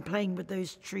wind playing with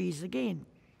those trees again.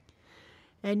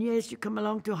 And as you come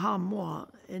along to Hamoa,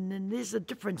 and then there's a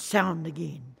different sound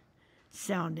again.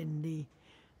 Sound in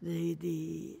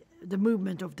the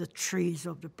movement of the trees,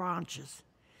 of the branches.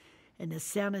 And the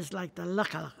sound is like the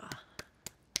lakalaka.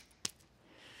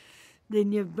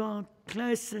 Then you've gone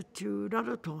closer to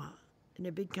Rarotonga, and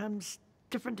it becomes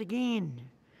different again.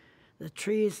 The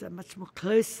trees are much more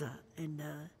closer, and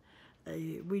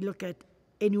we look at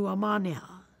Enuamanea,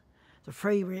 the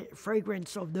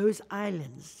fragrance of those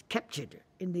islands captured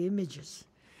in the images.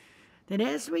 Then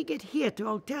as we get here to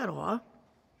Aotearoa,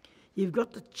 you've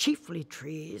got the chiefly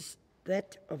trees,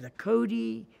 that of the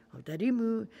Kauri, of the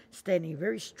Rimu, standing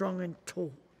very strong and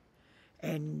tall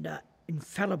and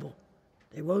infallible.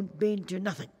 They won't bend to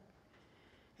nothing.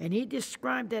 And he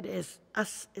described that as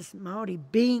us as Māori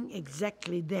being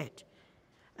exactly that.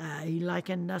 He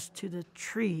likened us to the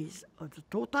trees of the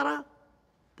tōtara,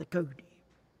 the kauri.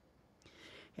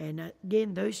 And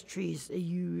again, those trees are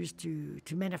used to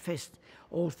manifest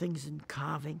all things in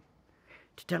carving,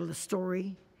 to tell the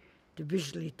story, to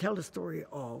visually tell the story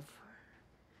of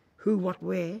who, what,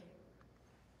 where.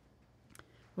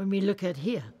 When we look at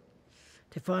here,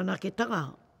 Te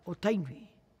Whanaketanga o Tainui,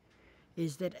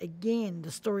 is that again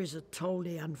the stories are told,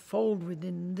 they unfold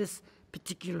within this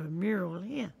particular mural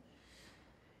here,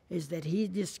 is that he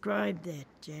described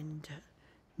that. And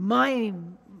my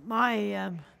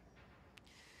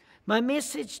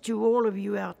message to all of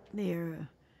you out there,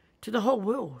 to the whole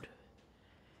world,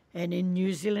 and in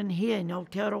New Zealand here, in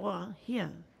Aotearoa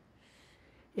here,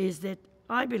 is that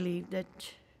I believe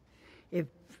that if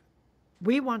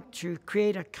we want to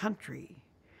create a country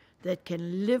that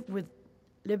can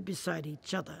live beside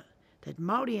each other, that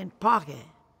Māori and Pākehā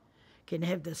can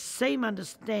have the same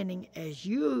understanding as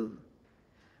you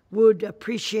would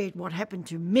appreciate what happened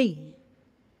to me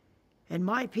and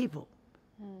my people.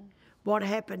 What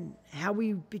happened, how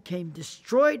we became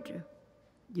destroyed.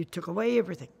 You took away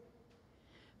everything,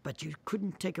 but you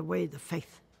couldn't take away the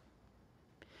faith.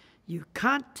 You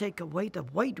can't take away the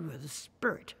weight of the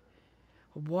spirit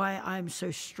of why I'm so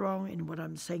strong in what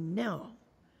I'm saying now.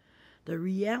 The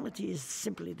reality is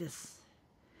simply this.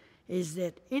 is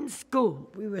that in school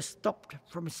we were stopped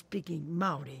from speaking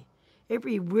Māori.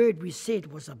 Every word we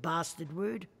said was a bastard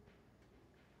word.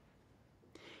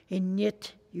 And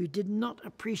yet you did not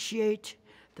appreciate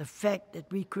the fact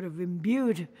that we could have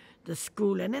imbued the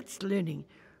school and its learning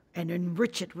and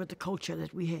enrich it with the culture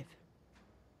that we have.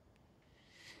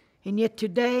 And yet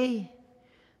today,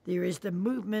 there is the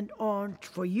movement on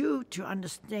for you to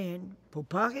understand, for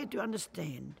Pākehā to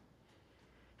understand,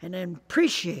 and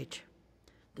appreciate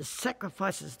the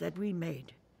sacrifices that we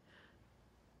made.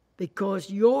 Because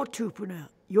your tupuna,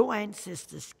 your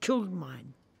ancestors, killed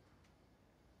mine.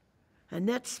 And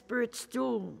that spirit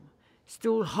still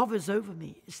hovers over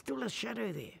me. It's still a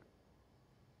shadow there.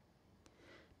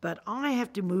 But I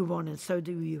have to move on, and so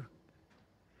do you.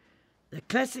 The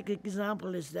classic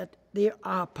example is that there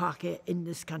are Pākehā in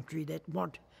this country that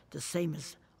want the same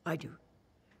as I do.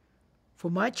 For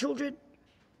my children,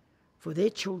 for their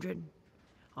children,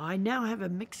 I now have a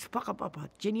mixed whakapapa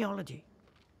genealogy,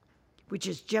 which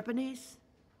is Japanese,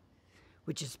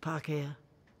 which is Pākehā.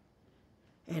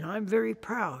 And I'm very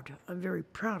proud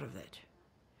of that.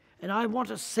 And I want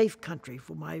a safe country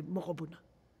for my mokopuna.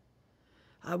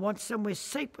 I want somewhere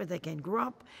safe where they can grow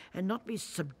up and not be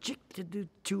subjected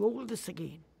to all this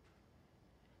again.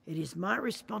 It is my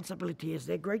responsibility as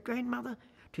their great-grandmother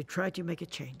to try to make a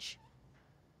change.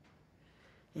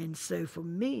 And so for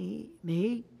me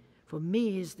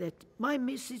is that my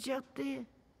message out there,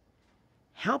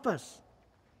 help us.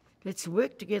 Let's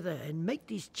work together and make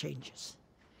these changes.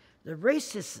 The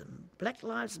racism, Black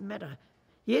Lives Matter,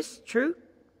 yes, true,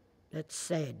 that's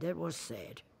sad, that was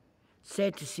sad.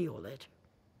 Sad to see all that.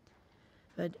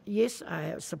 But yes,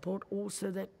 I support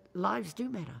also that lives do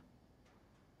matter.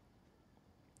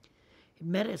 It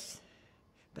matters.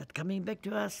 But coming back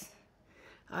to us,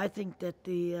 I think that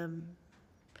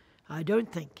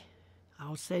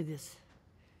I'll say this,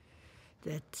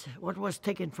 that what was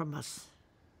taken from us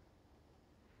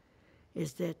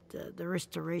is that the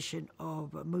restoration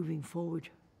of moving forward.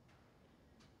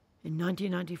 In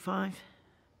 1995,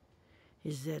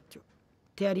 is that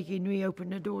Te Ariki Nui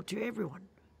opened the door to everyone,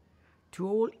 to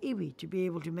all iwi, to be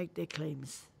able to make their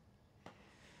claims,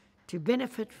 to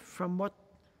benefit from what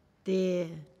their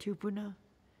tupuna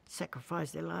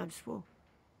sacrificed their lives for.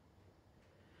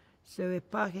 So if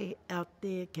Pākehā out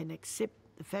there can accept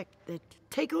the fact that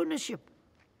take ownership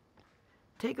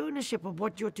of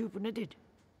what your tupuna did.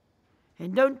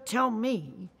 And don't tell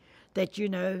me that,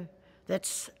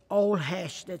 that's old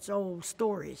hash, that's old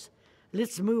stories.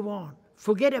 Let's move on.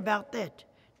 Forget about that.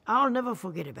 I'll never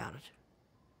forget about it.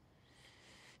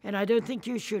 And I don't think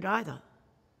you should either.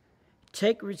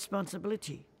 Take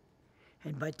responsibility.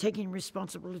 And by taking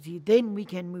responsibility, then we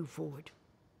can move forward.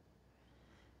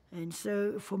 And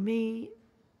so for me,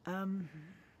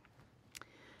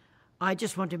 I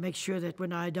just want to make sure that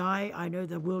when I die, I know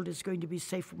the world is going to be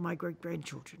safe for my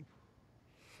great-grandchildren.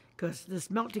 Because this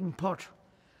melting pot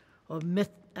of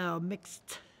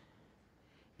mixed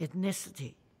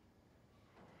ethnicity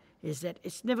is that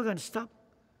it's never going to stop.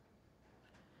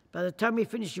 By the time we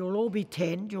finish, you'll all be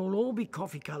tanned, you'll all be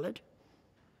coffee-coloured,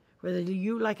 whether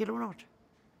you like it or not.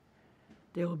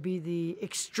 There will be the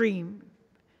extreme,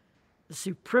 the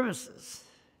supremacists,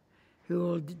 who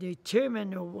will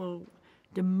determine or will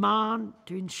demand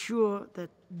to ensure that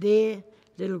their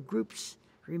little groups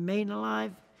remain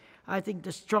alive. I think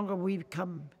the stronger we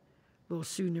become, we'll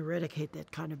soon eradicate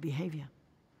that kind of behaviour.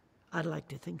 I'd like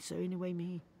to think so anyway,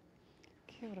 Mihi.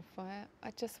 Kia ora whaia.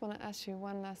 I just want to ask you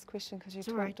one last question, because you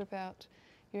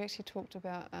actually talked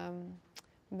about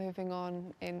moving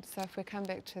on, and so if we come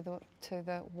back to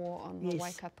the war on the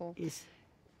Waikato, yes.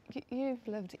 You've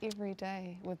lived every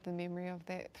day with the memory of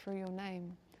that through your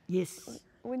name. Yes.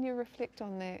 When you reflect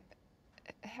on that,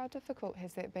 how difficult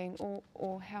has that been,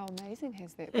 or how amazing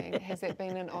has that been? Has that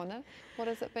been an honour? What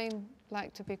has it been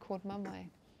like to be called Mamae?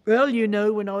 Well,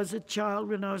 when I was a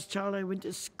child, I went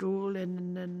to school,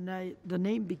 and the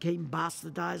name became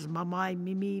bastardised, Mamae,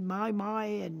 Mimi, Mai,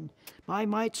 and Mai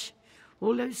Maich,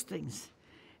 all those things.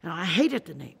 And I hated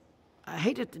the name.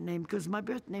 Because my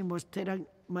birth name is Te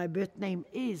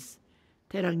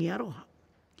Rangi Aroha.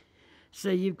 So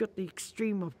you've got the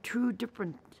extreme of two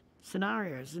different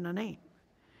scenarios in a name.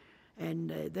 And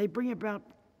they bring about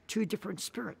two different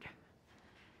spirit.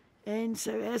 And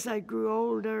so as I grew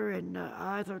older, and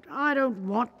I thought, I don't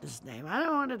want this name. I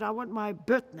don't want it. I want my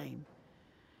birth name.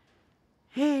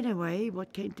 Anyway,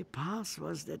 what came to pass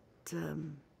was that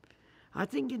I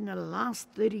think in the last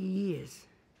 30 years,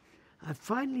 I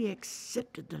finally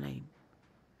accepted the name.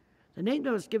 The name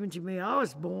that was given to me, I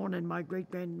was born and my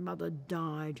great-grandmother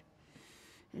died.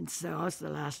 And so I was the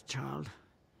last child.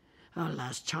 I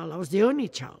was the only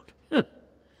child.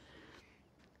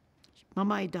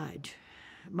 Mamae died.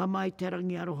 Mamae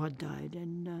Takerei died,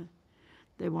 and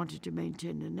they wanted to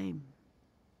maintain the name.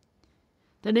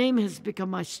 The name has become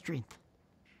my strength.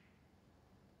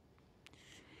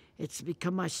 It's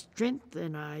become my strength,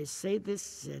 and I say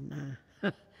this, and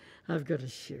I've got to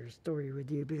share a story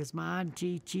with you because my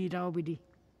auntie, Chirawidi,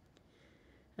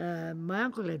 my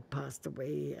uncle had passed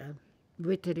away,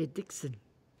 Wetere Dixon.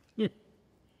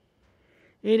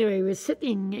 Anyway, we're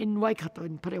sitting in Waikato,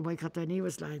 in Pare Waikato, and he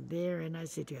was lying there, and I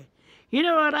said to her, "You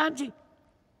know what, Auntie?"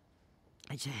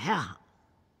 I said, "How?"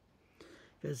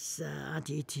 Because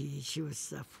Auntie Iti, she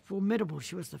was formidable.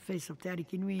 She was the face of Te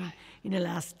Tainui in the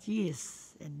last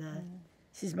years. And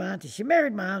she's my auntie. She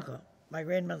married my uncle, my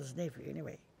grandmother's nephew,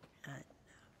 anyway.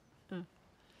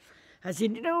 I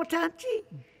said, "You know what, Auntie?"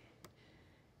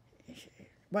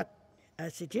 "What?" I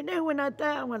said, "You know, when I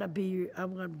die, I'm going to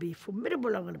be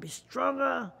formidable. I'm going to be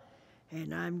stronger,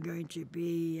 and I'm going to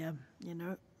be,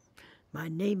 my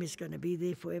name is going to be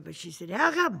there forever." She said,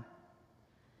 "How come?"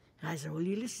 I said, "Well,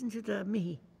 you listen to the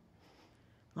mihi.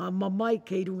 Mamae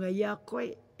kei runga ia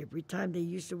koe." Every time they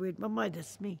use the word mamae,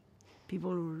 that's me.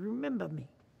 People will remember me.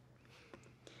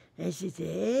 And she said,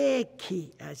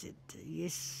 "Eki." I said,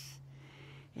 "Yes."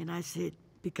 And I said,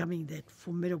 becoming that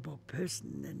formidable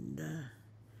person, and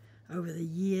over the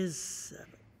years,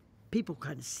 people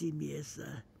kind of see me as,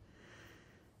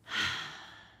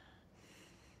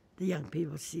 the young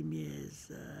people see me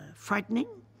as frightening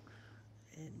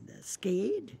and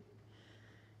scared.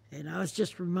 And I was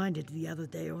just reminded the other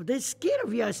day, "Oh, they're scared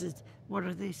of you." I said, "What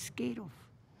are they scared of?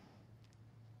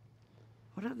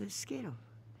 What are they scared of?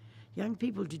 Young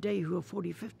people today who are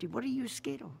 40, 50, what are you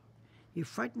scared of? You're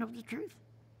frightened of the truth?"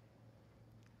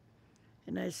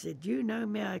 And I said, "You know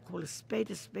me, I call a spade,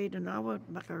 and I won't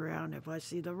muck around. If I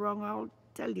see the wrong, I'll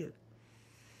tell you."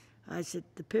 I said,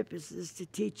 "The purpose is to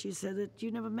teach you so that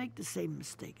you never make the same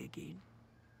mistake again."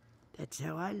 That's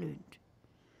how I learned.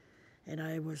 And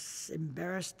I was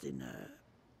embarrassed in a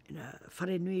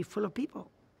wharenui full of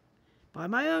people by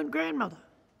my own grandmother.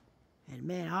 And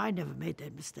man, I never made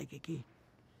that mistake again.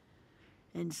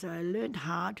 And so I learned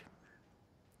hard.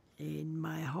 And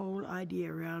my whole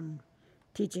idea around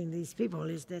teaching these people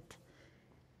is that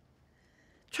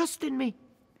trust in me,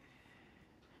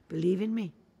 believe in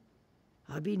me.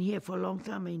 I've been here for a long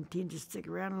time. I intend to stick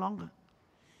around longer.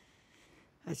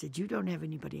 I said, "You don't have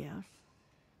anybody else."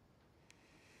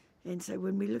 And so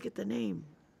when we look at the name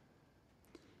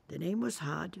was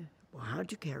hard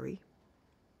to carry.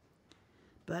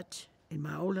 But in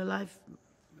my older life,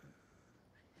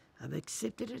 I've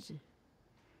accepted it, and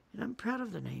I'm proud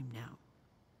of the name now.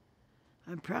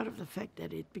 I'm proud of the fact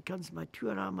that it becomes my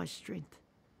tuara, my strength.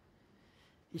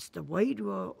 It's the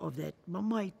wairua of that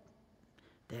mamae,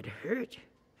 that hurt,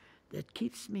 that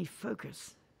keeps me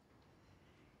focused.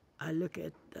 I look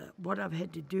at what I've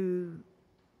had to do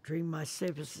during my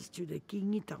services to the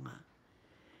kingitanga,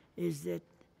 is that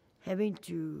having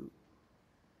to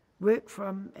work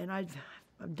from, and I've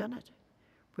done it,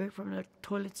 work from the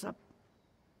toilets up,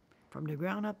 from the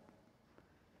ground up,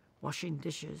 washing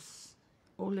dishes,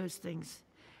 all those things,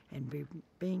 and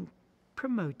being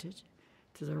promoted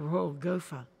to the Royal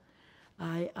Gopher.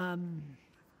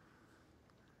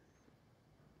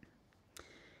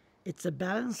 It's a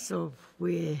balance of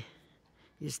where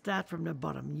you start from the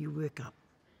bottom, you work up.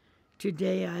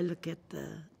 Today I look at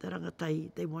the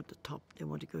rangatai, they want the top, they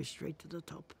want to go straight to the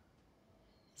top.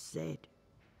 Sad.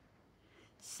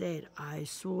 Sad. I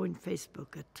saw on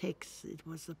Facebook a text, it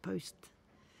was a post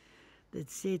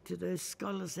that said to those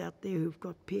scholars out there who've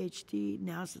got PhD,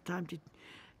 now's the time to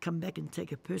come back and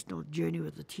take a personal journey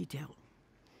with the tea towel.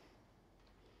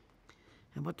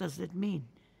 And what does that mean?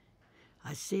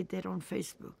 I said that on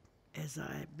Facebook as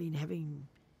I've been having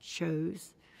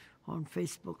shows on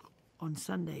Facebook on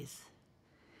Sundays,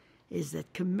 is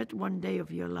that commit one day of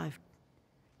your life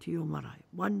to your marae.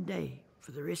 One day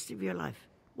for the rest of your life.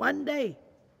 One day.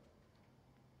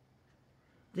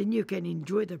 Then you can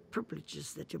enjoy the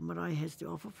privileges that your marae has to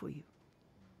offer for you.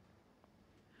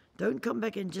 Don't come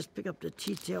back and just pick up the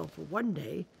tea towel for one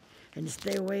day and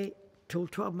stay away till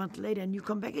 12 months later and you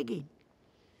come back again.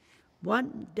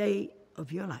 One day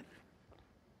of your life.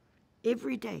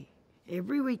 Every day.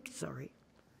 Every week, sorry.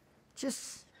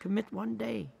 Just commit one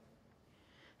day.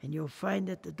 And you'll find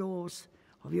that the doors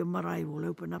of your marae will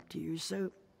open up to you.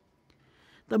 So,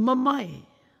 the mamae,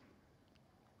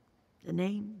 the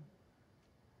name,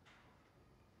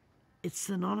 it's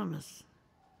synonymous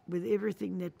with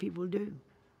everything that people do.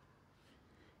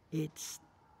 It's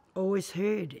always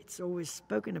heard, it's always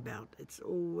spoken about, it's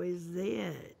always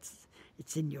there,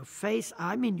 it's in your face,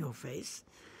 I'm in your face.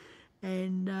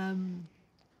 And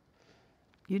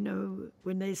You know,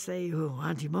 when they say, oh,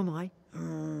 Auntie Mamae,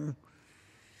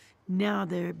 now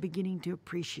they're beginning to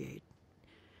appreciate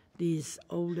these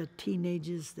older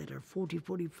teenagers that are 40,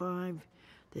 45.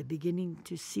 They're beginning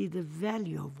to see the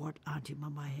value of what Auntie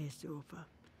Mamae has to offer.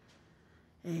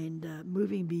 And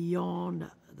moving beyond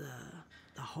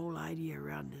the whole idea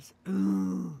around this,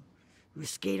 we're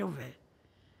scared of it.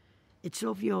 It's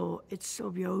of your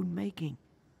own making.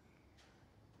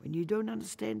 When you don't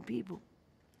understand people,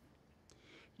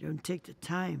 you don't take the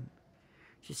time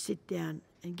to sit down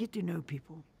and get to know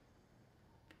people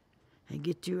and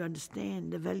get to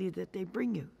understand the value that they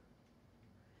bring you.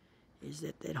 Is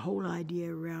that whole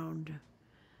idea around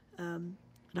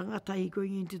rangatai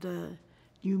going into the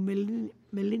new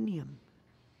millennium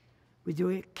with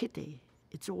your kite,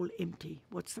 it's all empty.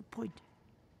 What's the point?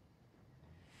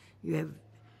 You have,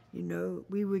 you know,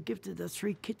 we were gifted the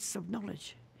 3 kits of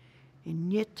knowledge.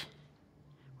 And yet,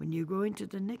 when you go into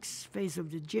the next phase of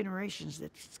the generations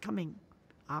that's coming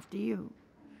after you,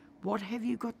 what have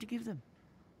you got to give them?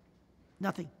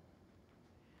 Nothing.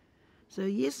 So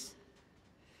yes,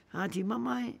 Auntie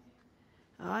Mamae,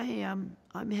 I'm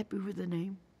happy with the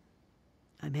name.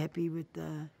 I'm happy with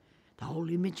the whole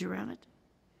image around it.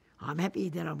 I'm happy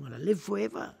that I'm going to live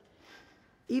forever,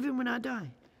 even when I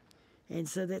die. And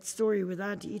so that story with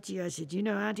Auntie Ichi, I said, you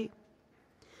know, Auntie,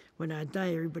 when I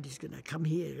die, everybody's going to come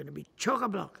here. They're going to be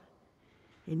chock-a-block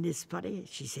in this party.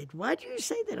 She said, why do you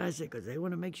say that? I said, because they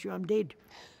want to make sure I'm dead.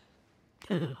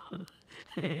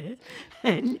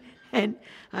 and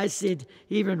I said,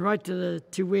 even right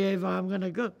to wherever I'm going to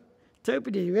go.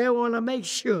 Taupiti, I want to make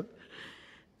sure.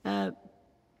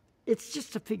 It's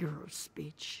just a figure of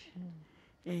speech.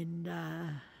 And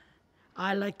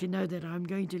I like to know that I'm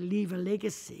going to leave a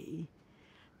legacy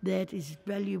that is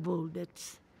valuable,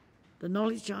 that's the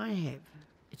knowledge I have.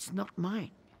 It's not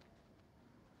mine.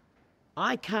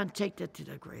 I can't take that to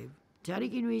the grave.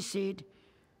 Tainui said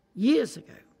years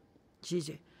ago, she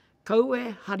said,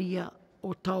 kaue haria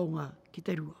o taonga ki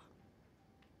te rua.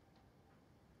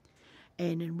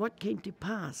 And in what came to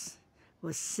pass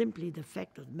was simply the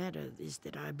fact of the matter is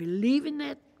that I believe in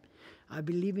that. I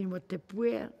believe in what te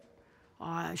pue.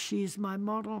 She is my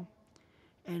model.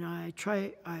 And I'm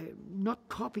not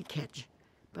copycat,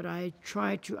 but I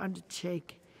try to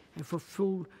undertake and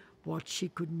fulfill what she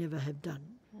could never have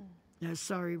done. No,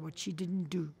 sorry, what she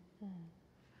didn't do.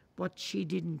 What she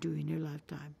didn't do in her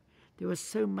lifetime. There was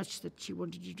so much that she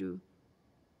wanted to do.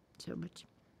 So much.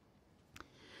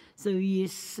 So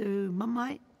yes,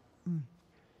 Mamae,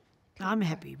 I'm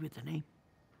happy with the name.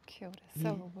 Kia ora, so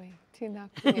are we. Tēnā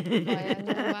koe, whaia,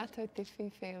 nō mātou te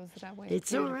whiwhi o Zrawe.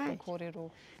 It's all right. Kōrero.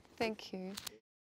 Thank you.